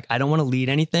Jerem was like, I don't want to lead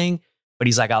anything, but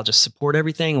he's like, I'll just support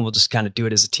everything, and we'll just kind of do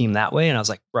it as a team that way. And I was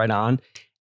like, right on.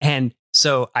 And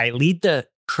so I lead the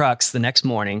crux the next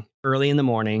morning, early in the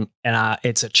morning. And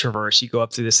it's a traverse. You go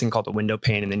up through this thing called the window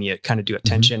pane, and then you kind of do a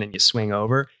tension and you swing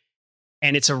over.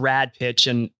 And it's a rad pitch,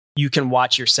 and you can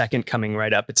watch your second coming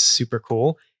right up. It's super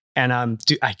cool. And I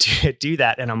do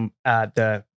that. And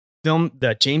the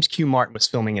James Q. Martin was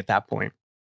filming at that point.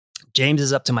 James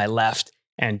is up to my left,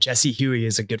 and Jesse Huey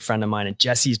is a good friend of mine, and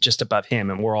Jesse's just above him,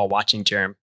 and we're all watching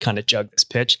Jerem kind of jug this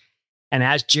pitch. And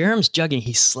as Jerem's jugging,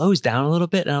 he slows down a little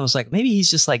bit, and I was like, maybe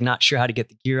he's just like not sure how to get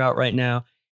the gear out right now.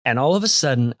 And all of a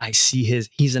sudden, I see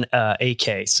he's an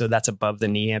AK, so that's above the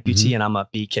knee amputee, and I'm a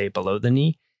BK below the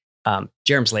knee.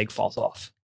 Jerem's leg falls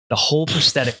off. The whole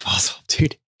prosthetic falls off,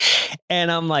 dude. And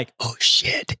I'm like, oh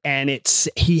shit. And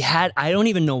I don't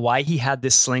even know why he had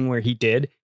this sling where he did.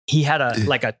 He had a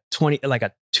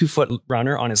 2-foot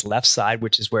runner on his left side,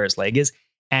 which is where his leg is.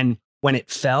 And when it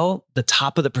fell, the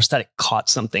top of the prosthetic caught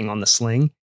something on the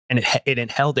sling, and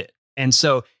it held it. And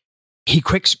so he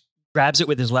grabs it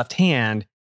with his left hand,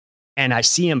 and I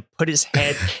see him put his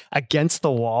head against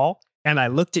the wall. And I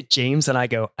looked at James, and I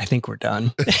go, I think we're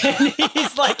done. And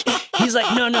he's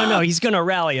like, no, he's going to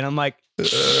rally. And I'm like,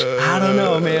 I don't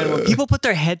know, man. When people put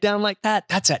their head down like that,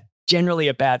 that's generally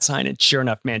a bad sign. And sure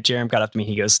enough, man, Jerem got up to me.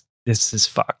 He goes, this is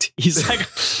fucked. He's like,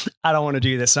 I don't want to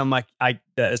do this. I'm like,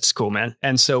 it's cool, man.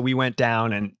 And so we went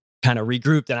down and kind of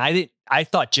regrouped. And I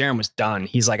thought Jerem was done.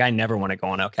 He's like, I never want to go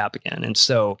on El Cap again. And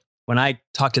so when I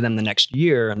talked to them the next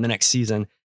year and the next season,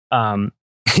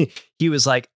 he was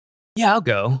like, yeah, I'll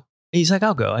go. He's like,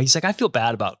 I'll go. He's like, I feel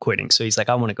bad about quitting. So he's like,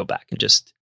 I want to go back and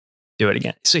just do it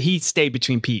again. So he stayed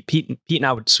between Pete. Pete and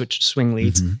I would switch swing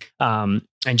leads. And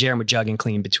Jerem would jug and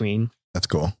clean between. That's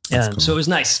cool. Cool. So it was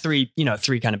nice. Three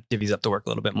kind of divvies up the work a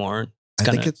little bit more. I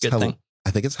think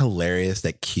it's hilarious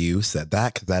that Q said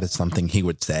that, because that is something he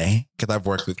would say. Because I've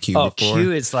worked with Q before.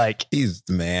 Q is like, he's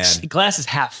the man. Glass is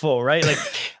half full, right? Like,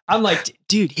 I'm like,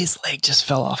 dude, his leg just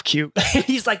fell off. Q.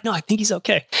 He's like, no, I think he's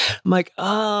okay. I'm like,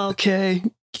 oh, okay.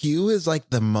 Q is like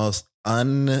the most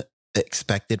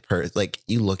unexpected person. Like,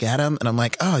 you look at him and I'm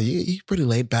like, oh, you're pretty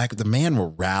laid back. The man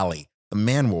will rally.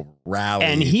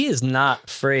 And he is not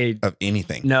afraid of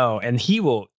anything. No. And he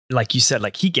will, like you said,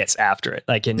 like he gets after it.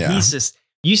 Like, and he's just,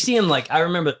 you see him, like, I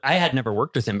remember I had never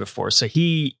worked with him before. So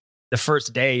the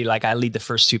first day, like I lead the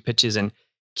first 2 pitches and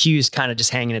Q's kind of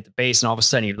just hanging at the base. And all of a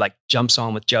sudden he like jumps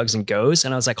on with jugs and goes.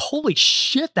 And I was like, holy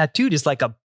shit, that dude is like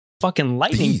a fucking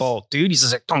lightning bolt, dude. He's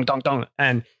just like, dong, dong, dong.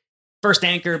 And first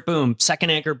anchor, boom, second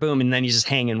anchor, boom. And then he's just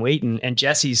hanging, waiting. And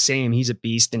Jesse's same, he's a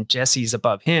beast. And Jesse's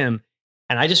above him.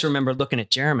 And I just remember looking at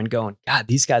Jerem and going, God,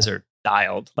 these guys are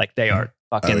dialed. Like they are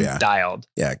fucking dialed.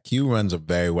 Yeah. Q runs a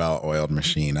very well-oiled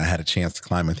machine. I had a chance to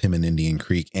climb with him in Indian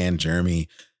Creek and Jeremy.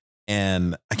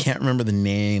 And I can't remember the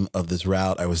name of this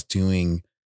route. I was doing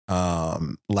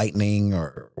lightning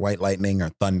or white lightning or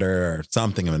thunder or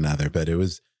something of another, but it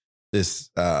was this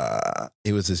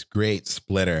great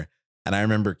splitter. And I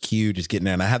remember Q just getting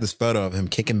there, and I had this photo of him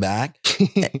kicking back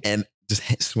and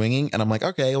just swinging. And I'm like,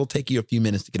 okay, it'll take you a few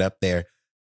minutes to get up there.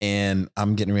 And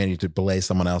I'm getting ready to belay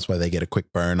someone else while they get a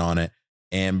quick burn on it.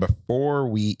 And before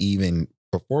we even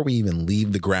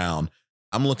leave the ground,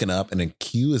 I'm looking up and then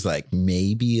Q is like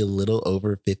maybe a little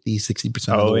over 50, 60%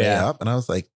 of the way up. And I was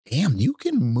like, damn, you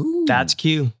can move. That's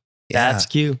Q. Yeah. That's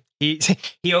Q. He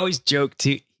always joked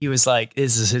too. He was like,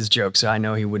 this is his joke, so I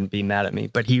know he wouldn't be mad at me.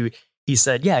 But he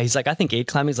said, yeah, he's like, I think aid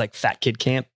climbing is like fat kid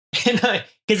camp.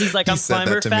 Because he's like, I'm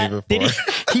climber fat.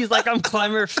 He's like, I'm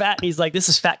climber fat. And he's like, this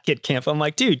is fat kid camp. I'm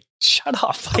like, dude, shut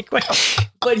off. Like, but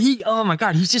oh my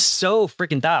God, he's just so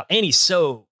freaking dialed. And he's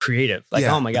so creative. Like,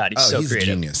 oh my God, he's so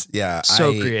creative. Genius. Yeah.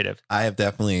 So creative. I have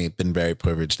definitely been very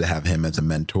privileged to have him as a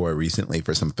mentor recently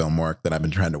for some film work that I've been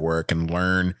trying to work and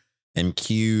learn. And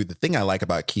Q, the thing I like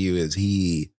about Q is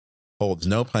he holds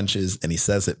no punches and he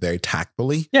says it very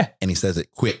tactfully. Yeah. And he says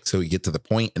it quick. So he get to the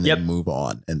point and then move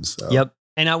on. And so,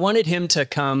 And I wanted him to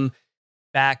come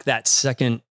back that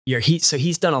second year.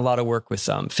 He's done a lot of work with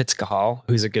Fitz Cahal,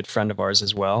 who's a good friend of ours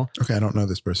as well. Okay, I don't know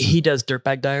this person. He does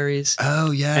Dirtbag Diaries.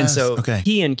 Oh, yeah. And so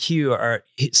he and Q are...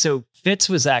 So Fitz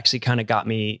was actually kind of got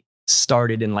me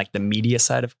started in like the media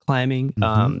side of climbing.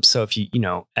 Mm-hmm. So if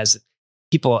as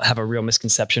people have a real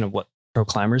misconception of what pro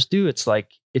climbers do, it's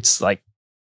like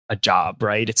a job,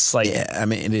 right? It's like, I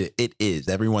mean, it is.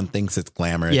 Everyone thinks it's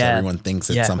glamorous. Yeah. Everyone thinks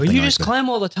it's something. Well, you like just climb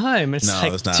all the time. It's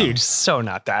it's not. Dude, so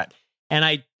not that.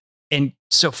 And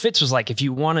so Fitz was like, if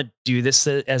you want to do this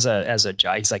as a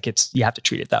job, he's like, you have to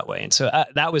treat it that way. And so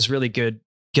that was really good,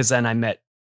 because then I met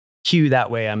Q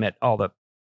that way. I met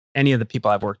any of the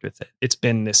people I've worked with. It's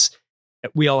been this.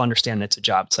 We all understand it's a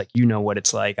job. It's like, what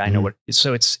it's like. I know what.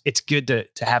 So it's good to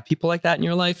have people like that in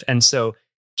your life. And so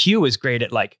Q is great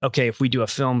at like, okay, if we do a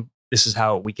film, this is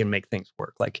how we can make things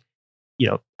work. Like,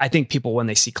 I think people, when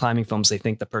they see climbing films, they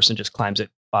think the person just climbs it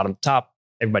bottom to top.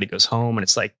 Everybody goes home, and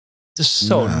it's like, just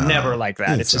never like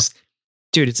that. It's just,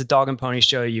 dude, it's a dog and pony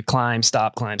show. You climb,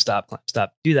 stop, climb, stop, climb,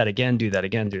 stop. Do that again, do that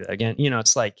again, do that again.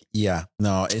 It's like. Yeah,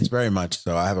 no, it's very much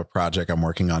so. I have a project I'm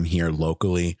working on here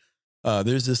locally.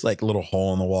 There's this like little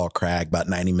hole in the wall crag about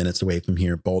 90 minutes away from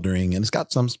here, bouldering, and it's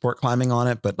got some sport climbing on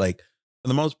it. But like, for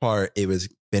the most part, it was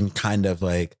been kind of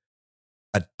like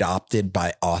adopted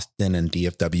by Austin and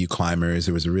DFW climbers.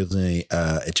 It was originally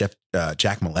Jack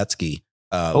Maletsky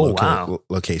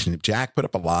location. Jack put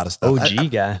up a lot of stuff.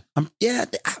 OG guy. I'm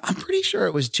pretty sure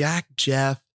it was Jack,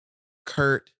 Jeff,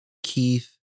 Kurt,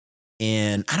 Keith,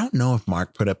 and I don't know if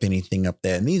Mark put up anything up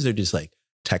there. And these are just like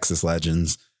Texas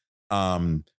legends.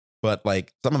 But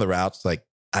like some of the routes, like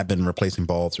I've been replacing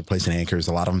bolts, replacing anchors.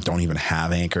 A lot of them don't even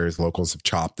have anchors. Locals have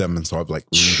chopped them. And so I've like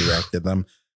redirected them.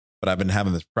 But I've been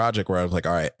having this project where I was like,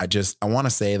 all right, I want to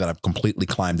say that I've completely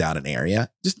climbed out an area.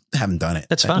 Just haven't done it.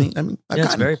 That's fun. I mean I've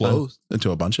gotten close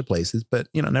to a bunch of places, but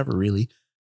never really.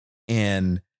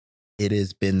 And it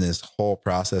has been this whole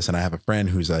process. And I have a friend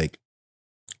who's like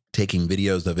taking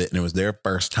videos of it, and it was their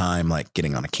first time like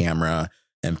getting on a camera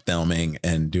and filming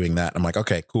and doing that. I'm like,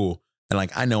 okay, cool. And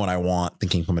like, I know what I want,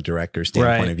 thinking from a director's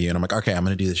standpoint of view. And I'm like, okay, I'm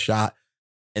going to do this shot.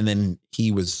 And then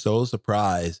he was so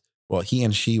surprised. Well, he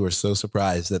and she were so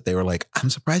surprised that they were like, I'm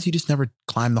surprised you just never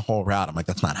climbed the whole route. I'm like,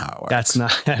 that's not how it works.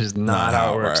 That is not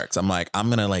how it works. I'm like, I'm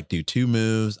going to like do 2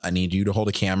 moves. I need you to hold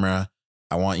a camera.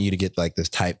 I want you to get like this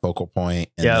tight focal point,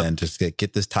 and then just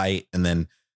get this tight. And then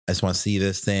I just want to see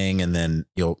this thing. And then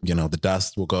the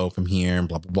dust will go from here and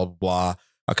blah, blah, blah, blah, blah.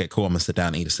 Okay, cool. I'm gonna sit down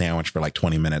and eat a sandwich for like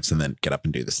 20 minutes and then get up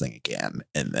and do this thing again.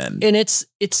 And it's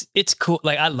cool.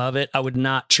 Like, I love it. I would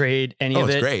not trade any of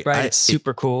it. It's great. Right. It's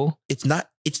super cool. It's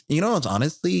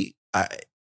honestly, I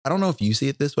don't know if you see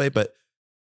it this way, but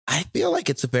I feel like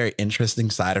it's a very interesting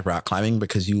side of rock climbing,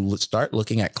 because you start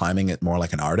looking at climbing it more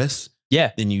like an artist.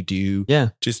 Yeah. Than you do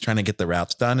just trying to get the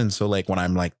routes done. And so like when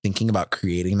I'm like thinking about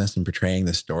creating this and portraying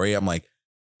this story, I'm like,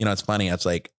 it's funny. It's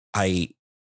like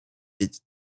it's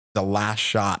the last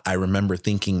shot. I remember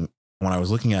thinking when I was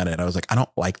looking at it, I was like, I don't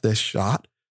like this shot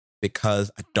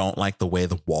because I don't like the way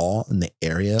the wall and the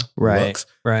area looks.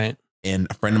 Right. And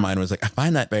a friend of mine was like, I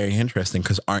find that very interesting,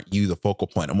 because aren't you the focal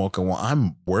point? I'm like, well,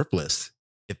 I'm worthless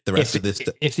if the rest of this.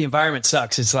 If the environment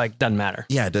sucks, it's like, doesn't matter.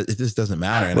 Yeah, it just doesn't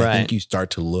matter. And I think you start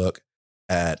to look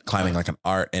at climbing like an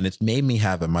art, and it's made me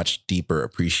have a much deeper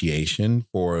appreciation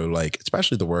for like,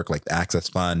 especially the work like the Access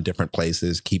Fund, different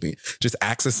places, keeping just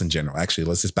access in general. Actually,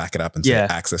 let's just back it up and say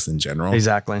access in general.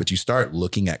 Exactly. But you start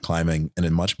looking at climbing in a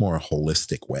much more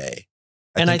holistic way.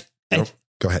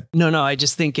 Go ahead. No, I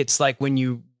just think it's like when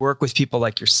you work with people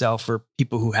like yourself, or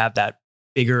people who have that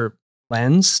bigger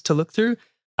lens to look through,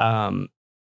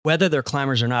 whether they're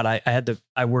climbers or not.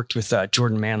 I worked with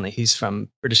Jordan Manley. He's from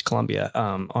British Columbia,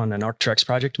 on an Arc'teryx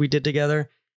project we did together.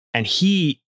 And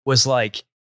he was like,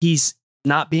 he's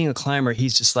not being a climber.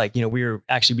 He's just like, we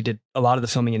did a lot of the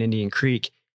filming in Indian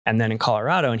Creek and then in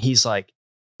Colorado. And he's like,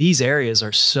 these areas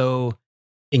are so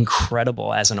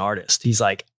incredible as an artist. He's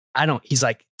like,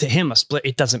 to him, a split,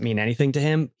 it doesn't mean anything to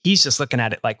him. He's just looking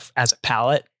at it like as a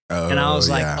palette. And I was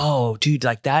like, oh dude,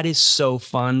 like that is so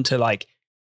fun to like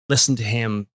listen to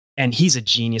him. And he's a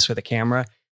genius with a camera.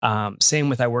 Same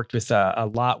with, I worked with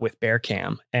a lot with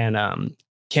Bearcam, and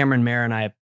Cameron Mayer and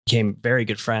I became very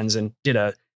good friends, and we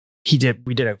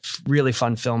did a really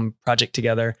fun film project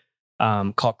together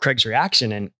called Craig's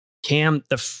Reaction. And Cam,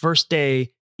 the first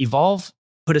day, Evolve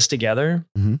put us together,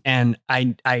 and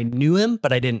I knew him,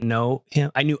 but I didn't know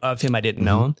him. I knew of him, I didn't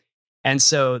know him. And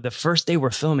so the first day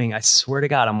we're filming, I swear to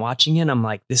God, I'm watching it. I'm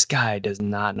like, this guy does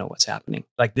not know what's happening.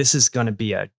 Like, this is going to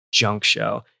be a junk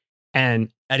show. And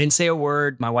I didn't say a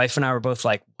word. My wife and I were both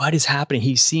like, what is happening?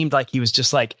 He seemed like he was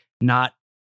just like not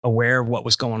aware of what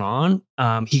was going on.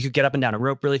 He could get up and down a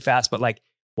rope really fast, but like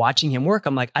watching him work,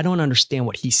 I'm like, I don't understand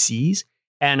what he sees.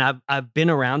 And I've been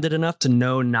around it enough to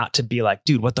know not to be like,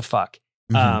 dude, what the fuck?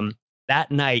 That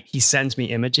night he sends me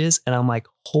images and I'm like,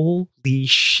 holy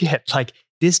shit. Like,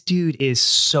 this dude is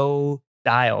so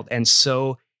dialed, and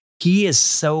he is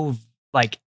so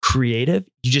like creative.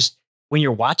 When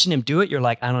you're watching him do it, you're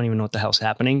like, I don't even know what the hell's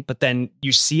happening. But then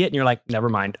you see it and you're like, never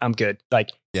mind, I'm good.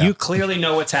 Like, you clearly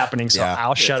know what's happening, so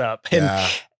I'll shut up. And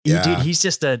dude, he's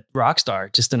just a rock star,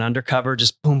 just an undercover,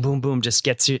 just boom, boom, boom, just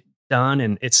gets it done.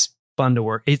 And it's fun to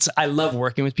work. I love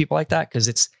working with people like that, because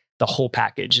it's the whole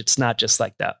package. It's not just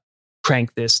like that,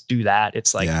 crank this, do that.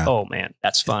 It's like, oh man,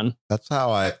 that's fun. That's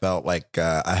how I felt like,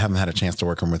 I haven't had a chance to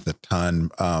work with a ton,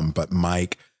 but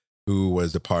Mike, who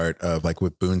was a part of like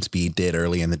what Boone Speed did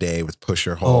early in the day with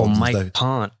pusher holds. Oh, Mike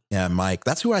Pont. Yeah, Mike.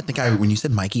 That's who I think when you said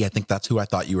Mikey, I think that's who I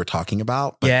thought you were talking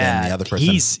about. But then the other person,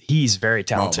 he's very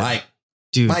talented. Mike,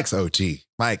 dude, Mike's OG.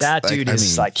 That dude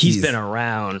is like, he's been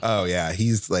around. Oh yeah.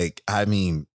 He's like,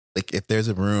 like if there's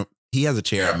a room, he has a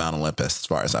chair at Mount Olympus as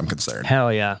far as I'm concerned.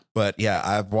 Hell yeah. But yeah,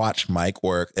 I've watched Mike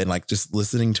work, and like just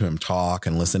listening to him talk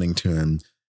and listening to him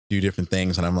do different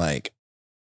things. And I'm like,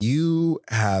 you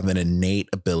have an innate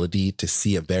ability to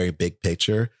see a very big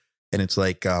picture. And it's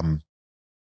like, the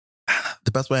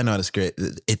best way I know how to describe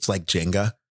it, it's like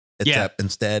Jenga. Except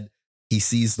instead he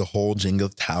sees the whole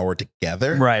Jenga tower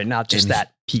together. Right. Not just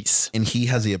that piece. And he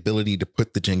has the ability to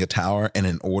put the Jenga tower in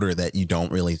an order that you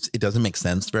don't really, it doesn't make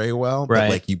sense very well.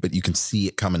 Right. But you can see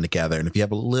it coming together. And if you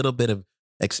have a little bit of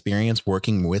experience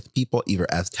working with people, either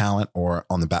as talent or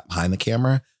on the back behind the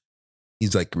camera,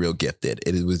 he's like real gifted.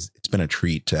 It's been a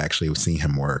treat to actually see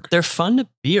him work. They're fun to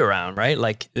be around, right?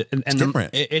 Like, and it's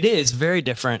different. It is very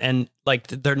different. And like,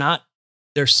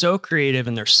 they're so creative,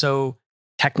 and they're so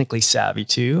technically savvy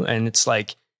too. And it's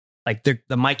like, like the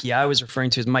Mikey I was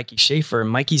referring to is Mikey Schaefer.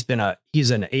 Mikey's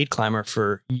he's an aid climber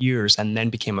for years and then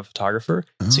became a photographer.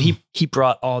 So he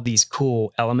brought all these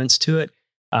cool elements to it.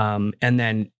 And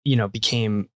then,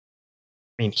 became,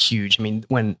 huge.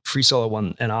 When Free Solo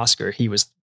won an Oscar, he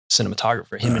was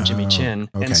cinematographer, him and Jimmy Chin.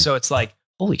 Okay. And so it's like,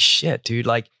 holy shit, dude.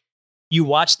 Like, you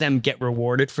watch them get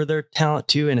rewarded for their talent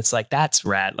too. And it's like, that's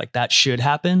rad. Like, that should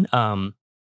happen.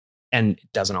 And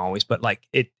it doesn't always, but like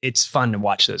it's fun to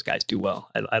watch those guys do well.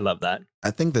 I love that.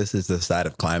 I think this is the side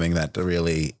of climbing that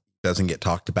really doesn't get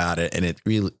talked about it. And it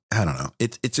really, I don't know.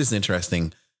 It's just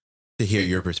interesting to hear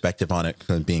your perspective on it,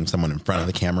 because being someone in front of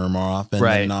the camera more often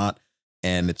than not.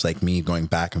 And it's like me going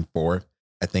back and forth.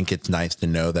 I think it's nice to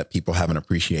know that people have an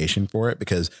appreciation for it,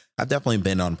 because I've definitely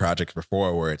been on projects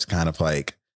before where it's kind of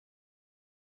like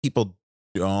people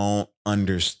don't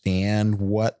understand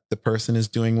what the person is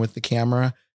doing with the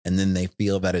camera. And then they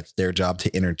feel that it's their job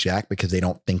to interject because they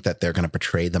don't think that they're going to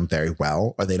portray them very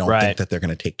well, or they don't think that they're going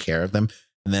to take care of them.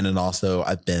 And then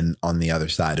I've been on the other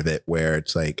side of it where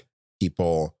it's like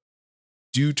people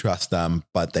do trust them,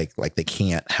 but they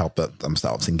can't help it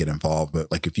themselves and get involved.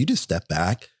 But like, if you just step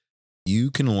back, you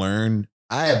can learn.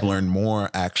 I have learned more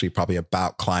actually probably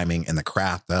about climbing and the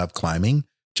craft of climbing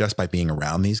just by being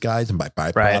around these guys and by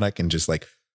byproduct and just like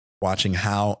watching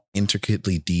how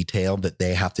intricately detailed that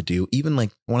they have to do. Even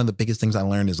like one of the biggest things I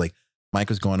learned is like Mike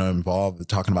was going to involve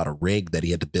talking about a rig that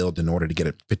he had to build in order to get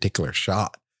a particular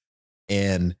shot.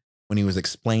 And when he was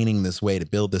explaining this way to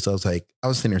build this, I was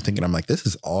sitting there thinking, I'm like, this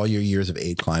is all your years of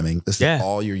aid climbing. This is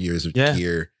all your years of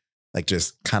gear, like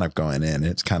just kind of going in.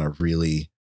 It's kind of really,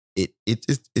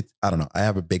 it's I don't know. I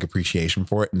have a big appreciation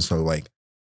for it. And so like,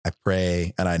 I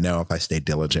pray, and I know if I stay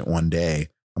diligent one day,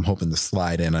 I'm hoping to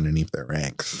slide in underneath their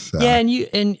ranks. So. Yeah.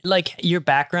 And like your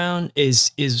background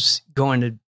is going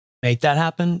to make that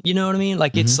happen. You know what I mean?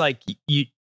 Like, it's like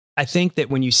I think that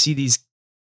when you see these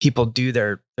people do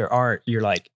their art, you're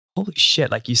like, holy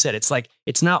shit. Like you said, it's like,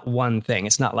 it's not one thing.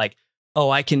 It's not like, oh,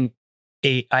 I can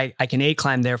aid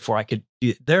climb. Therefore I could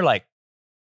do, they're like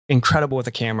incredible with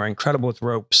a camera, incredible with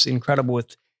ropes, incredible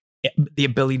with the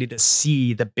ability to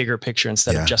see the bigger picture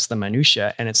instead of just the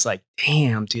minutia. And it's like,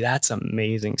 damn, dude, that's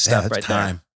amazing stuff right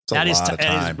there. That is a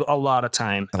lot of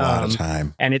time. A lot of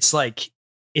time. And it's like,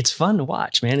 it's fun to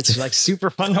watch, man. It's like super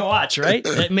fun to watch, right?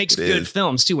 It makes good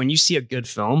films too. When you see a good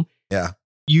film,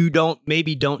 you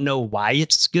don't know why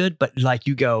it's good, but like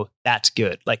you go, that's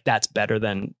good. Like that's better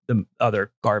than the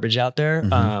other garbage out there.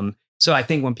 So I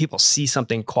think when people see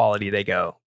something quality, they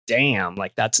go, damn,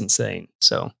 like that's insane.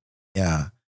 So yeah.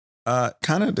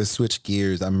 Kind of to switch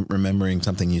gears, I'm remembering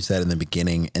something you said in the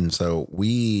beginning. And so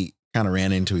we kind of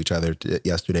ran into each other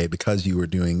yesterday because you were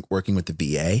working with the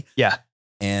VA. Yeah.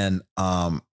 And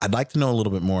I'd like to know a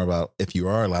little bit more about, if you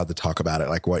are allowed to talk about it,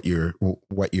 like what you're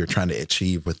trying to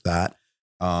achieve with that.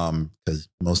 Because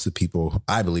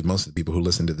I believe most of the people who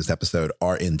listen to this episode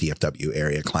are in DFW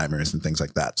area climbers and things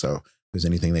like that. So if there's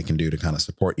anything they can do to kind of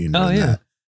support you in doing that.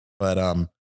 But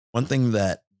one thing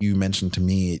that you mentioned to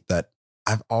me that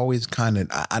I've always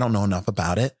I don't know enough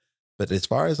about it, but as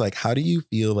far as like, how do you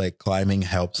feel like climbing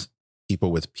helps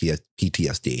people with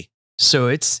PTSD? So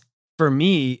it's for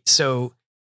me. So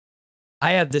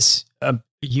I have this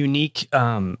unique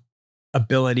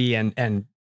ability and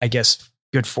I guess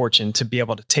good fortune to be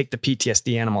able to take the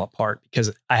PTSD animal apart,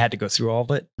 because I had to go through all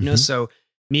of it. You know, so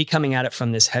me coming at it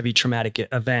from this heavy traumatic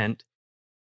event,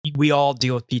 we all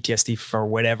deal with PTSD for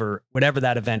whatever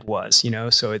that event was, you know,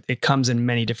 so it comes in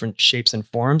many different shapes and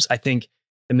forms. I think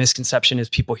the misconception is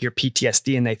people hear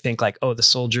PTSD and they think like, oh, the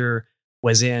soldier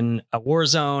was in a war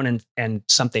zone and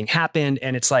something happened.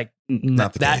 And it's like,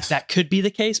 that could be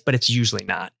the case, but it's usually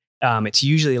not. It's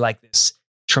usually like this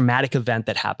traumatic event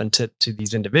that happened to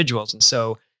these individuals. And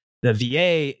so the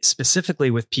VA specifically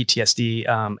with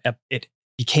PTSD, it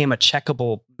became a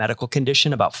checkable medical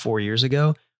condition about 4 years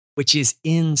ago, which is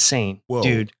insane. Whoa,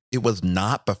 dude. It was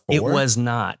not before? It was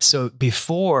not. So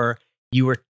before you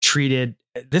were treated,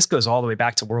 this goes all the way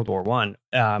back to World War I,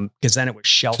 because then it was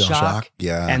shell shock.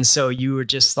 Yeah. And so you were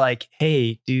just like,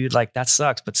 hey, dude, like that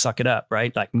sucks, but suck it up,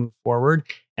 right? Like move forward.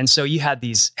 And so you had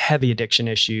these heavy addiction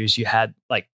issues. You had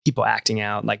like people acting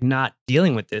out, like not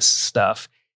dealing with this stuff.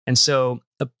 And so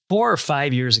 4 or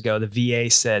 5 years ago, the VA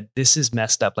said, this is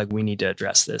messed up. Like we need to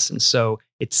address this. And so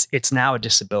it's now a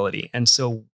disability. And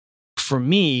so for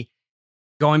me,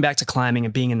 going back to climbing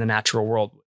and being in the natural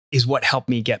world is what helped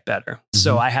me get better.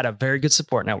 So I had a very good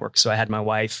support network. So I had my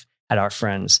wife, had our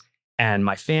friends, and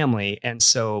my family. And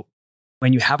so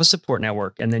when you have a support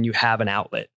network and then you have an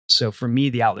outlet. So for me,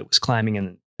 the outlet was climbing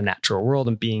in the natural world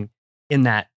and being in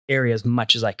that area as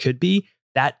much as I could be.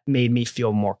 That made me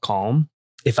feel more calm.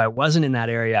 if I wasn't in that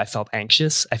area, I felt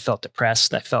anxious. I felt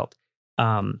depressed. I felt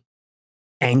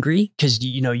angry because,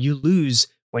 you lose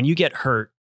when you get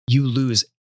hurt, you lose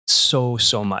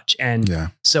so much.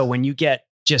 And so when you get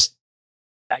just,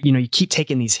 you keep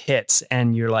taking these hits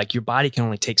and you're like, your body can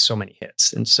only take so many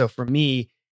hits. And so for me,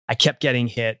 I kept getting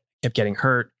hit, kept getting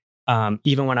hurt.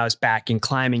 Even when I was back in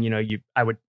climbing,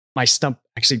 my stump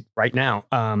actually right now,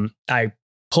 I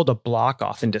pulled a block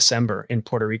off in December in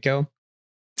Puerto Rico.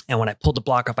 And when I pulled the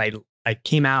block off, I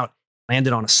came out,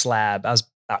 landed on a slab. I was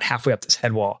about halfway up this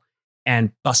head wall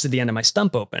and busted the end of my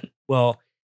stump open. Well,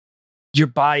 your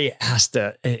body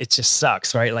it just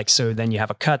sucks, right? Like, so then you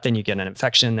have a cut, then you get an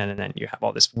infection, and then you have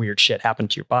all this weird shit happen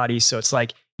to your body. So it's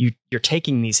like you're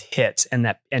taking these hits and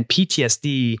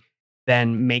PTSD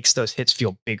then makes those hits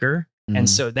feel bigger. Mm. And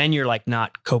so then you're like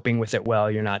not coping with it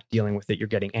well. You're not dealing with it. You're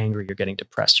getting angry. You're getting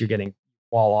depressed. You're getting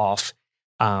wall off.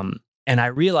 And I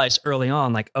realized early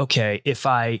on, like, okay, if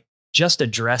I just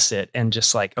address it and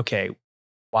just like, okay,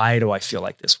 why do I feel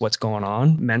like this? What's going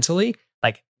on mentally?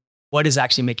 Like, what is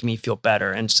actually making me feel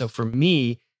better? And so for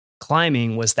me,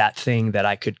 climbing was that thing that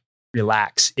I could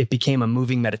relax. It became a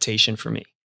moving meditation for me.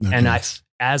 Okay. And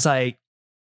as I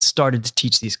started to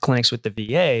teach these clinics with the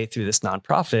VA through this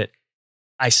nonprofit,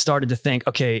 I started to think,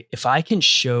 okay, if I can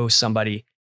show somebody,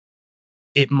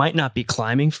 it might not be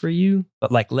climbing for you,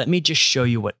 but like, let me just show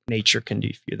you what nature can do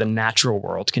for you, the natural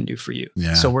world can do for you.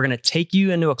 Yeah. So we're going to take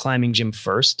you into a climbing gym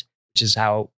first, which is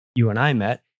how you and I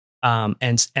met.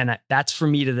 And that's for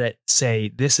me to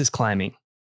say, this is climbing,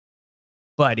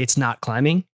 but it's not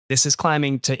climbing. This is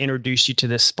climbing to introduce you to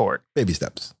this sport. Baby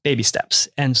steps.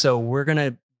 And so we're going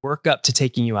to work up to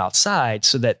taking you outside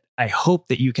so that I hope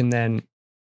that you can then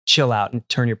chill out and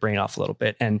turn your brain off a little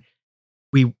bit. And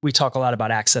we talk a lot about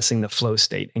accessing the flow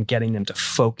state and getting them to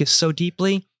focus so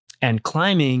deeply. And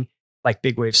climbing, like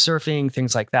big wave surfing,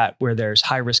 things like that, where there's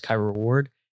high risk, high reward,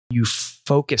 you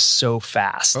focus so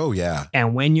fast. Oh, yeah.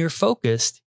 And when you're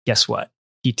focused, guess what?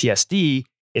 PTSD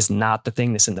is not the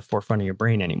thing that's in the forefront of your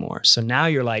brain anymore. So now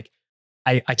you're like,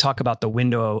 I talk about the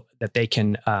window that they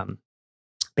can,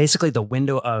 basically the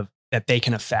window that they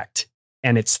can affect.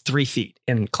 And it's 3 feet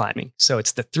in climbing. So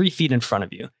it's the 3 feet in front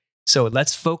of you. So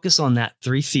let's focus on that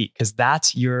 3 feet, because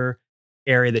that's your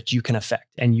area that you can affect,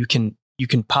 and you can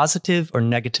positive or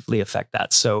negatively affect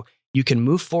that. So you can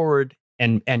move forward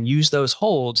and use those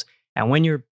holds. And when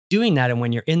you're doing that, and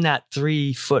when you're in that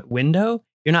 3 foot window,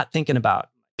 you're not thinking about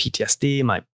PTSD, am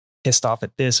I pissed off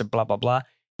at this or blah, blah, blah.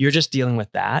 You're just dealing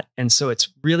with that. And so it's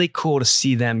really cool to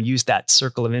see them use that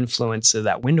circle of influence, or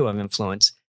that window of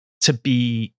influence, to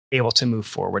be able to move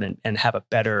forward and have a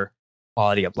better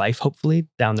quality of life, hopefully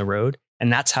down the road.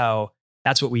 And that's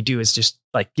what we do, is just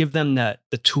like give them the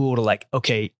tool to like,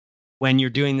 okay, when you're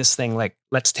doing this thing, like,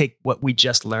 let's take what we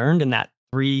just learned in that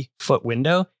 3 foot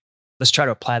window. Let's try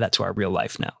to apply that to our real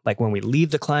life now. Like when we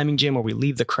leave the climbing gym or we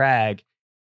leave the crag,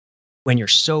 when you're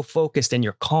so focused and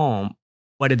you're calm,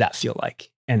 what did that feel like?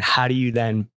 And how do you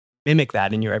then mimic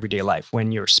that in your everyday life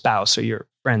when your spouse or your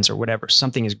friends or whatever,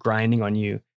 something is grinding on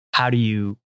you? How do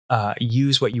you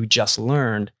use what you just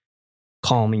learned,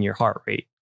 calming your heart rate,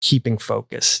 keeping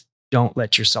focus, don't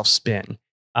let yourself spin.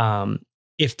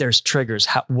 If there's triggers,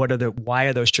 why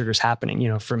are those triggers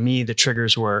happening? For me, the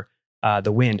triggers were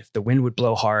the wind. If the wind would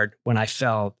blow hard when I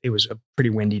fell, it was a pretty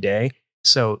windy day.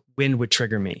 So wind would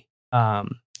trigger me.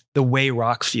 The way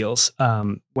rock feels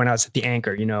when I was at the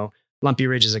anchor, Lumpy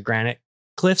Ridge is a granite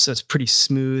cliff, so it's pretty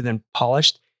smooth and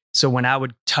polished. So when I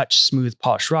would touch smooth,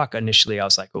 polished rock, initially I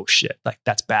was like, oh shit, like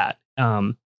that's bad.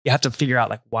 You have to figure out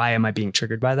like, why am I being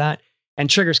triggered by that? And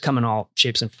triggers come in all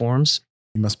shapes and forms.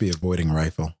 You must be avoiding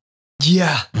rifle.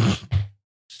 Yeah.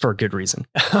 For a good reason.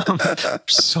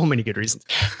 So many good reasons.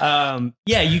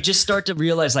 You just start to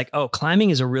realize like, oh, climbing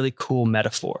is a really cool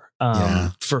metaphor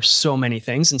for so many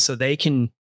things. And so they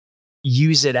can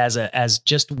use it as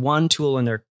just one tool in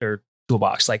their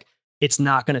toolbox. Like, it's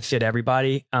not going to fit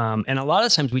everybody. And a lot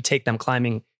of times we take them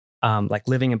climbing, like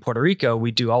living in Puerto Rico, we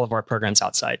do all of our programs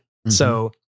outside. Mm-hmm.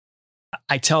 So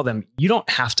I tell them, you don't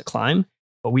have to climb,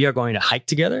 but we are going to hike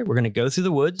together. We're going to go through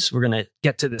the woods. We're going to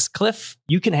get to this cliff.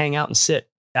 You can hang out and sit.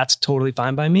 That's totally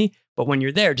fine by me. But when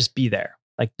you're there, just be there.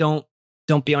 Like, don't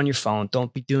be on your phone.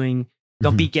 Don't be getting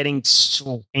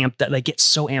so amped up, like get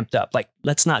so amped up. Like,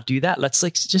 let's not do that. Let's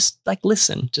just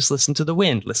listen to the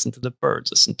wind, listen to the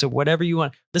birds, listen to whatever you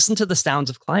want, listen to the sounds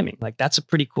of climbing. Like, that's a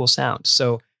pretty cool sound.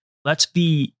 So let's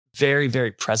be very,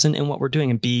 very present in what we're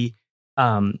doing and be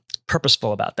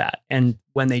purposeful about that. And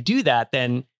when they do that,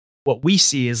 then what we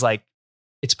see is like,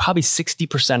 it's probably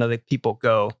 60% of the people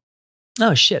go,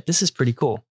 oh shit, this is pretty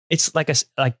cool. It's like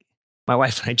my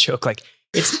wife and I joke, like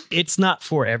it's not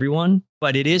for everyone,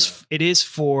 but it is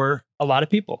for a lot of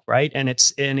people, right? And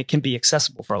it can be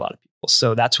accessible for a lot of people.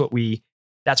 So that's what we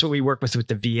work with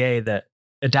the VA. The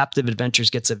Adaptive Adventures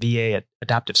gets a VA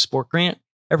adaptive sport grant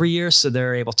every year, so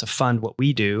they're able to fund what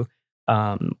we do,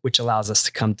 which allows us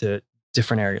to come to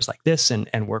different areas like this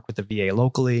and work with the VA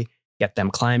locally, get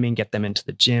them climbing, get them into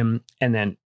the gym, and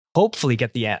then hopefully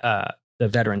get the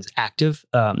veterans active.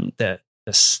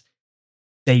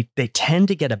 They tend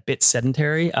to get a bit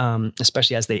sedentary,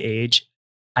 especially as they age.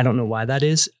 I don't know why that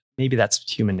is. Maybe that's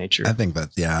human nature. I think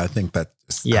that's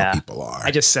how people are.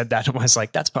 I just said that and was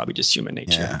like, that's probably just human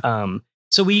nature. Yeah.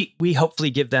 So we hopefully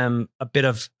give them a bit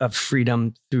of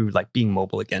freedom through like being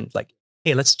mobile again. Like,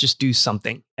 hey, let's just do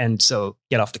something. And so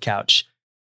get off the couch,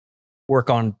 work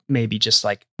on maybe just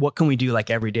like, what can we do like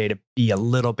every day to be a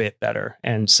little bit better?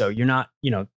 And so you're not,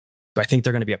 do I think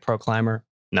they're going to be a pro climber?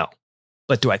 No.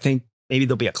 But do I think maybe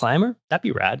they'll be a climber? That'd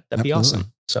be rad. That'd be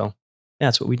awesome. So yeah,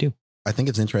 that's what we do. I think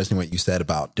it's interesting what you said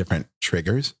about different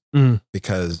triggers,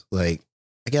 because like,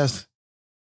 I guess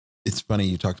it's funny.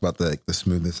 You talked about the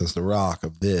smoothness as the rock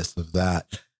of this, of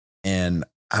that. And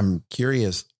I'm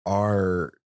curious,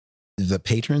 are the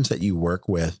patrons that you work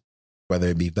with, whether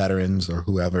it be veterans or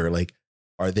whoever, like,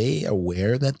 are they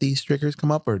aware that these triggers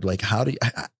come up, or like, how do you,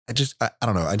 I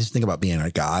don't know. I just think about being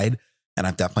a guide, and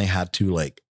I've definitely had to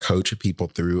like coach people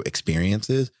through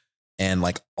experiences, and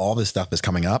like all this stuff is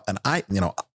coming up, and I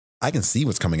can see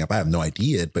what's coming up. I have no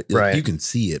idea, but right. You can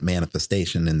see it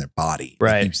manifestation in their body.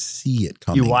 Right. Like you see it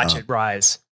coming. You watch up. it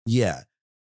rise. Yeah.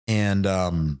 And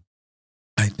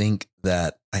I think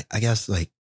that I guess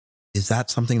like, is that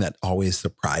something that always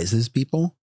surprises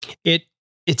people?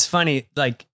 It's funny.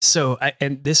 Like,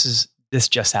 and this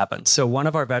just happened. So one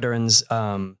of our veterans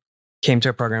came to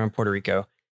a program in Puerto Rico,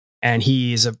 and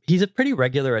he's a pretty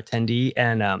regular attendee.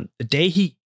 And the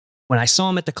day when I saw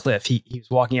him at the cliff, he was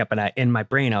walking up, and in my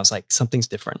brain, I was like, something's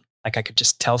different. Like I could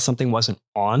just tell something wasn't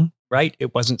on, right?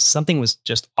 Something was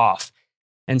just off.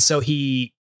 And so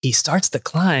he starts to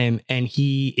climb, and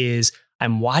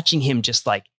I'm watching him just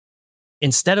like,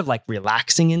 instead of like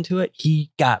relaxing into it, he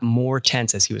got more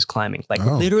tense as he was climbing, like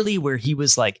literally where he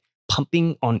was like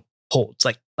pumping on holds,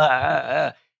 like,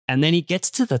 and then he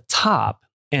gets to the top,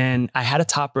 and I had a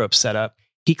top rope set up.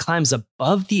 He climbs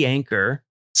above the anchor.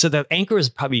 So the anchor is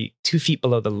probably 2 feet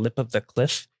below the lip of the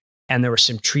cliff, and there were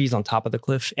some trees on top of the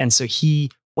cliff. And so he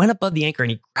went above the anchor,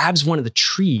 and he grabs one of the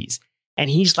trees, and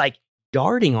he's like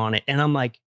darting on it. And I'm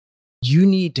like, you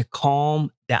need to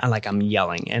calm down. Like I'm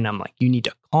yelling, and I'm like, you need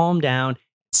to calm down,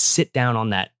 sit down on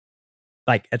that,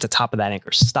 like at the top of that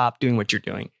anchor, stop doing what you're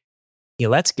doing. He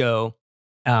lets go.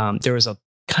 There was a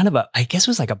kind of I guess it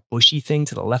was like a bushy thing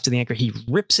to the left of the anchor. He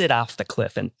rips it off the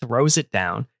cliff and throws it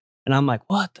down. And I'm like,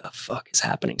 what the fuck is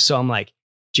happening? So I'm like,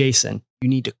 Jason, you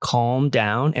need to calm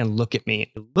down and look at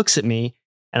me. He looks at me,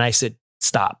 and I said,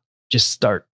 stop, just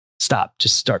start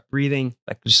breathing.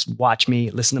 Like, just watch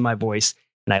me, listen to my voice.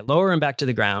 And I lower him back to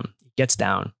the ground. He gets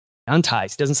down,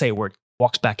 unties, doesn't say a word,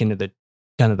 walks back into the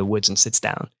kind of the woods and sits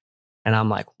down. And I'm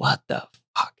like, what the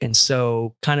fuck? And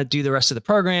so kind of do the rest of the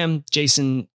program.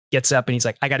 Jason gets up, and he's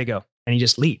like, I got to go. And he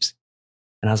just leaves.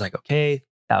 And I was like, okay,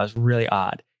 that was really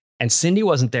odd. And Cindy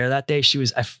wasn't there that day. She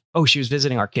was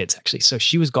visiting our kids, actually. So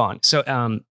she was gone. So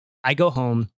I go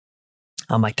home.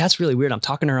 I'm like, that's really weird. I'm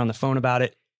talking to her on the phone about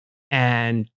it,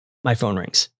 and my phone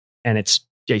rings, and it's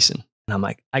Jason. And I'm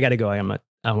like, I got to go. I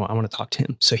want to talk to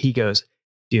him. So he goes,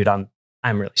 dude, I'm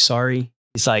really sorry.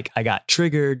 He's like, I got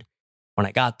triggered when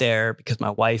I got there because my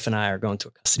wife and I are going to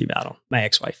a custody battle, my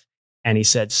ex-wife. And he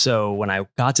said, so when I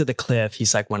got to the cliff,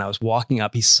 he's like, when I was walking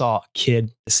up, he saw a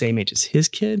kid the same age as his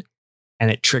kid, and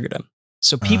it triggered him.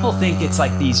 So people think it's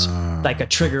like like a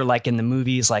trigger, like in the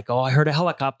movies, like, oh, I heard a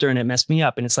helicopter and it messed me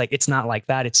up. And it's like, it's not like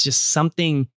that. It's just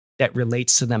something that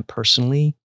relates to them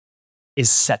personally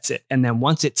sets it. And then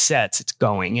once it sets, it's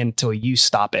going until you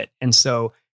stop it. And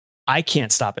so I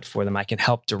can't stop it for them. I can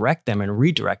help direct them and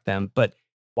redirect them. But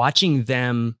watching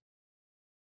them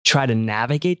try to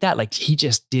navigate that, like he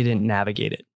just didn't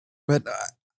navigate it. But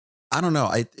I don't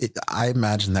know. I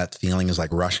imagine that feeling is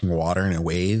like rushing water in a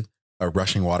wave, or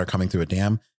rushing water coming through a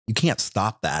dam. You can't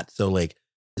stop that. So like,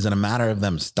 is it a matter of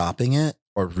them stopping it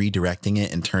or redirecting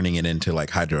it and turning it into like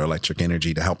hydroelectric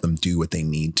energy to help them do what they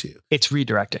need to? It's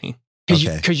redirecting.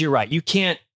 Because you're right. You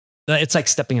can't, it's like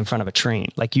stepping in front of a train.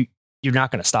 Like you're not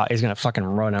going to stop. It's going to fucking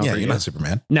run over you. Yeah, you're not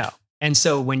Superman. No. And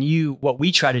so what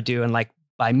we try to do, and like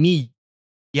by me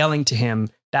yelling to him,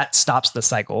 that stops the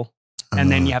cycle.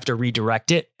 And then you have to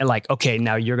redirect it. And like, okay,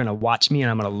 now you're going to watch me, and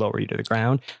I'm going to lower you to the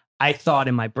ground. I thought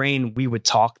in my brain we would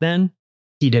talk then.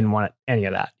 He didn't want any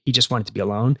of that. He just wanted to be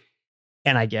alone.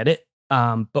 And I get it.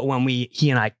 But when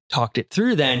he and I talked it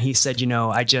through, then he said,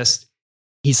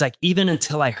 he's like, even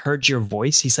until I heard your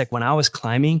voice, he's like, when I was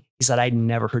climbing, he said, I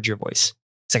never heard your voice.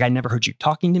 He's like, I never heard you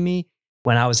talking to me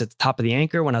when I was at the top of the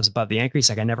anchor, when I was above the anchor. He's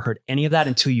like, I never heard any of that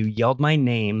until you yelled my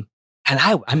name. And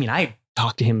I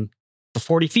talked to him for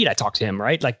 40 feet. I talked to him,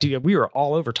 right? Like, dude, we were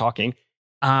all over talking.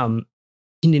 He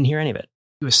didn't hear any of it.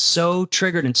 He was so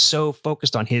triggered and so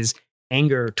focused on his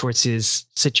anger towards his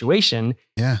situation.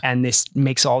 Yeah. And this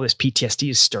makes all this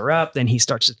PTSD stir up. Then he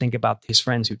starts to think about his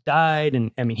friends who died.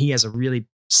 And I mean, he has a really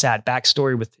sad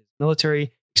backstory with his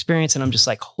military experience. And I'm just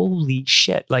like, holy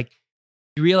shit. Like,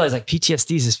 you realize like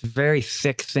PTSD is this very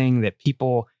thick thing that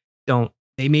people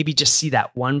they maybe just see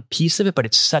that one piece of it, but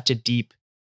it's such a deep,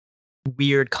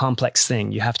 weird, complex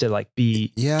thing. You have to like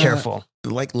be careful.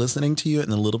 Like listening to you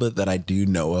and a little bit that I do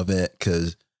know of it.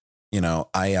 Cause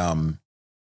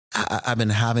I've been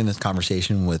having this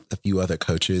conversation with a few other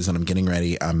coaches and I'm getting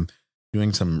ready. I'm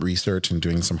doing some research and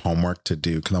doing some homework to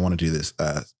do, cause I want to do this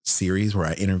series where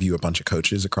I interview a bunch of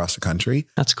coaches across the country.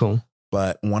 That's cool.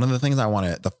 But one of the things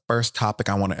the first topic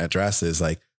I want to address is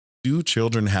like, do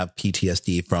children have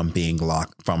PTSD from being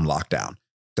lockdown?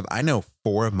 Because I know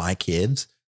 4 of my kids,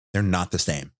 they're not the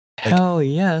same. Like, hell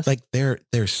yes. Like they're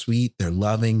sweet, they're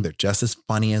loving, they're just as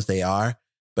funny as they are.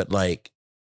 But like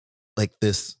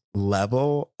this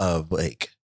level of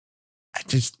like, I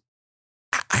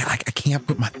can't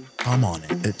put my thumb on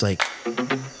it. It's like,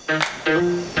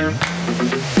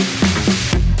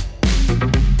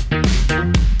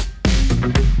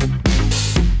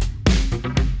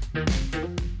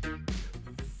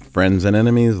 friends and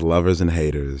enemies, lovers and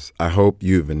haters, I hope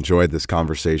you've enjoyed this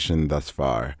conversation thus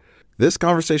far. This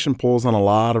conversation pulls on a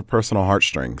lot of personal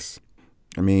heartstrings.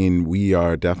 I mean, we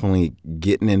are definitely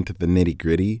getting into the nitty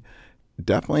gritty,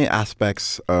 definitely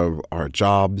aspects of our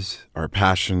jobs, our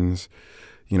passions,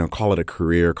 call it a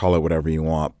career, call it whatever you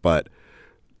want. But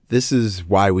this is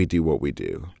why we do what we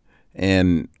do.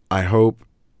 And I hope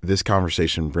this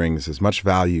conversation brings as much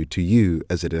value to you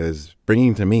as it is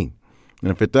bringing to me.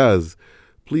 And if it does,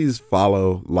 please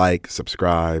follow, like,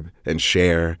 subscribe, and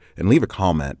share, and leave a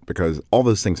comment because all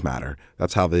those things matter.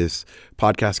 That's how this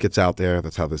podcast gets out there.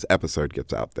 That's how this episode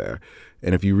gets out there.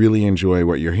 And if you really enjoy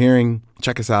what you're hearing,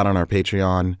 check us out on our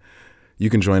Patreon. You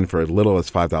can join for as little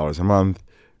as $5 a month.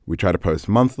 We try to post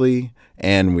monthly,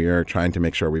 and we are trying to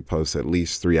make sure we post at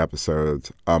least 3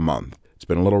 episodes a month. It's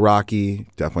been a little rocky,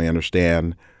 definitely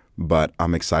understand, but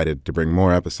I'm excited to bring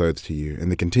more episodes to you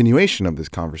and the continuation of this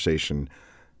conversation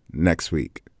next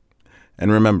week.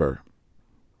 And remember,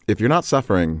 if you're not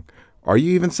suffering, are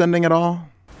you even sending at all?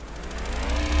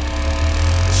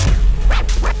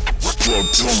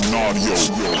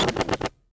 Audio.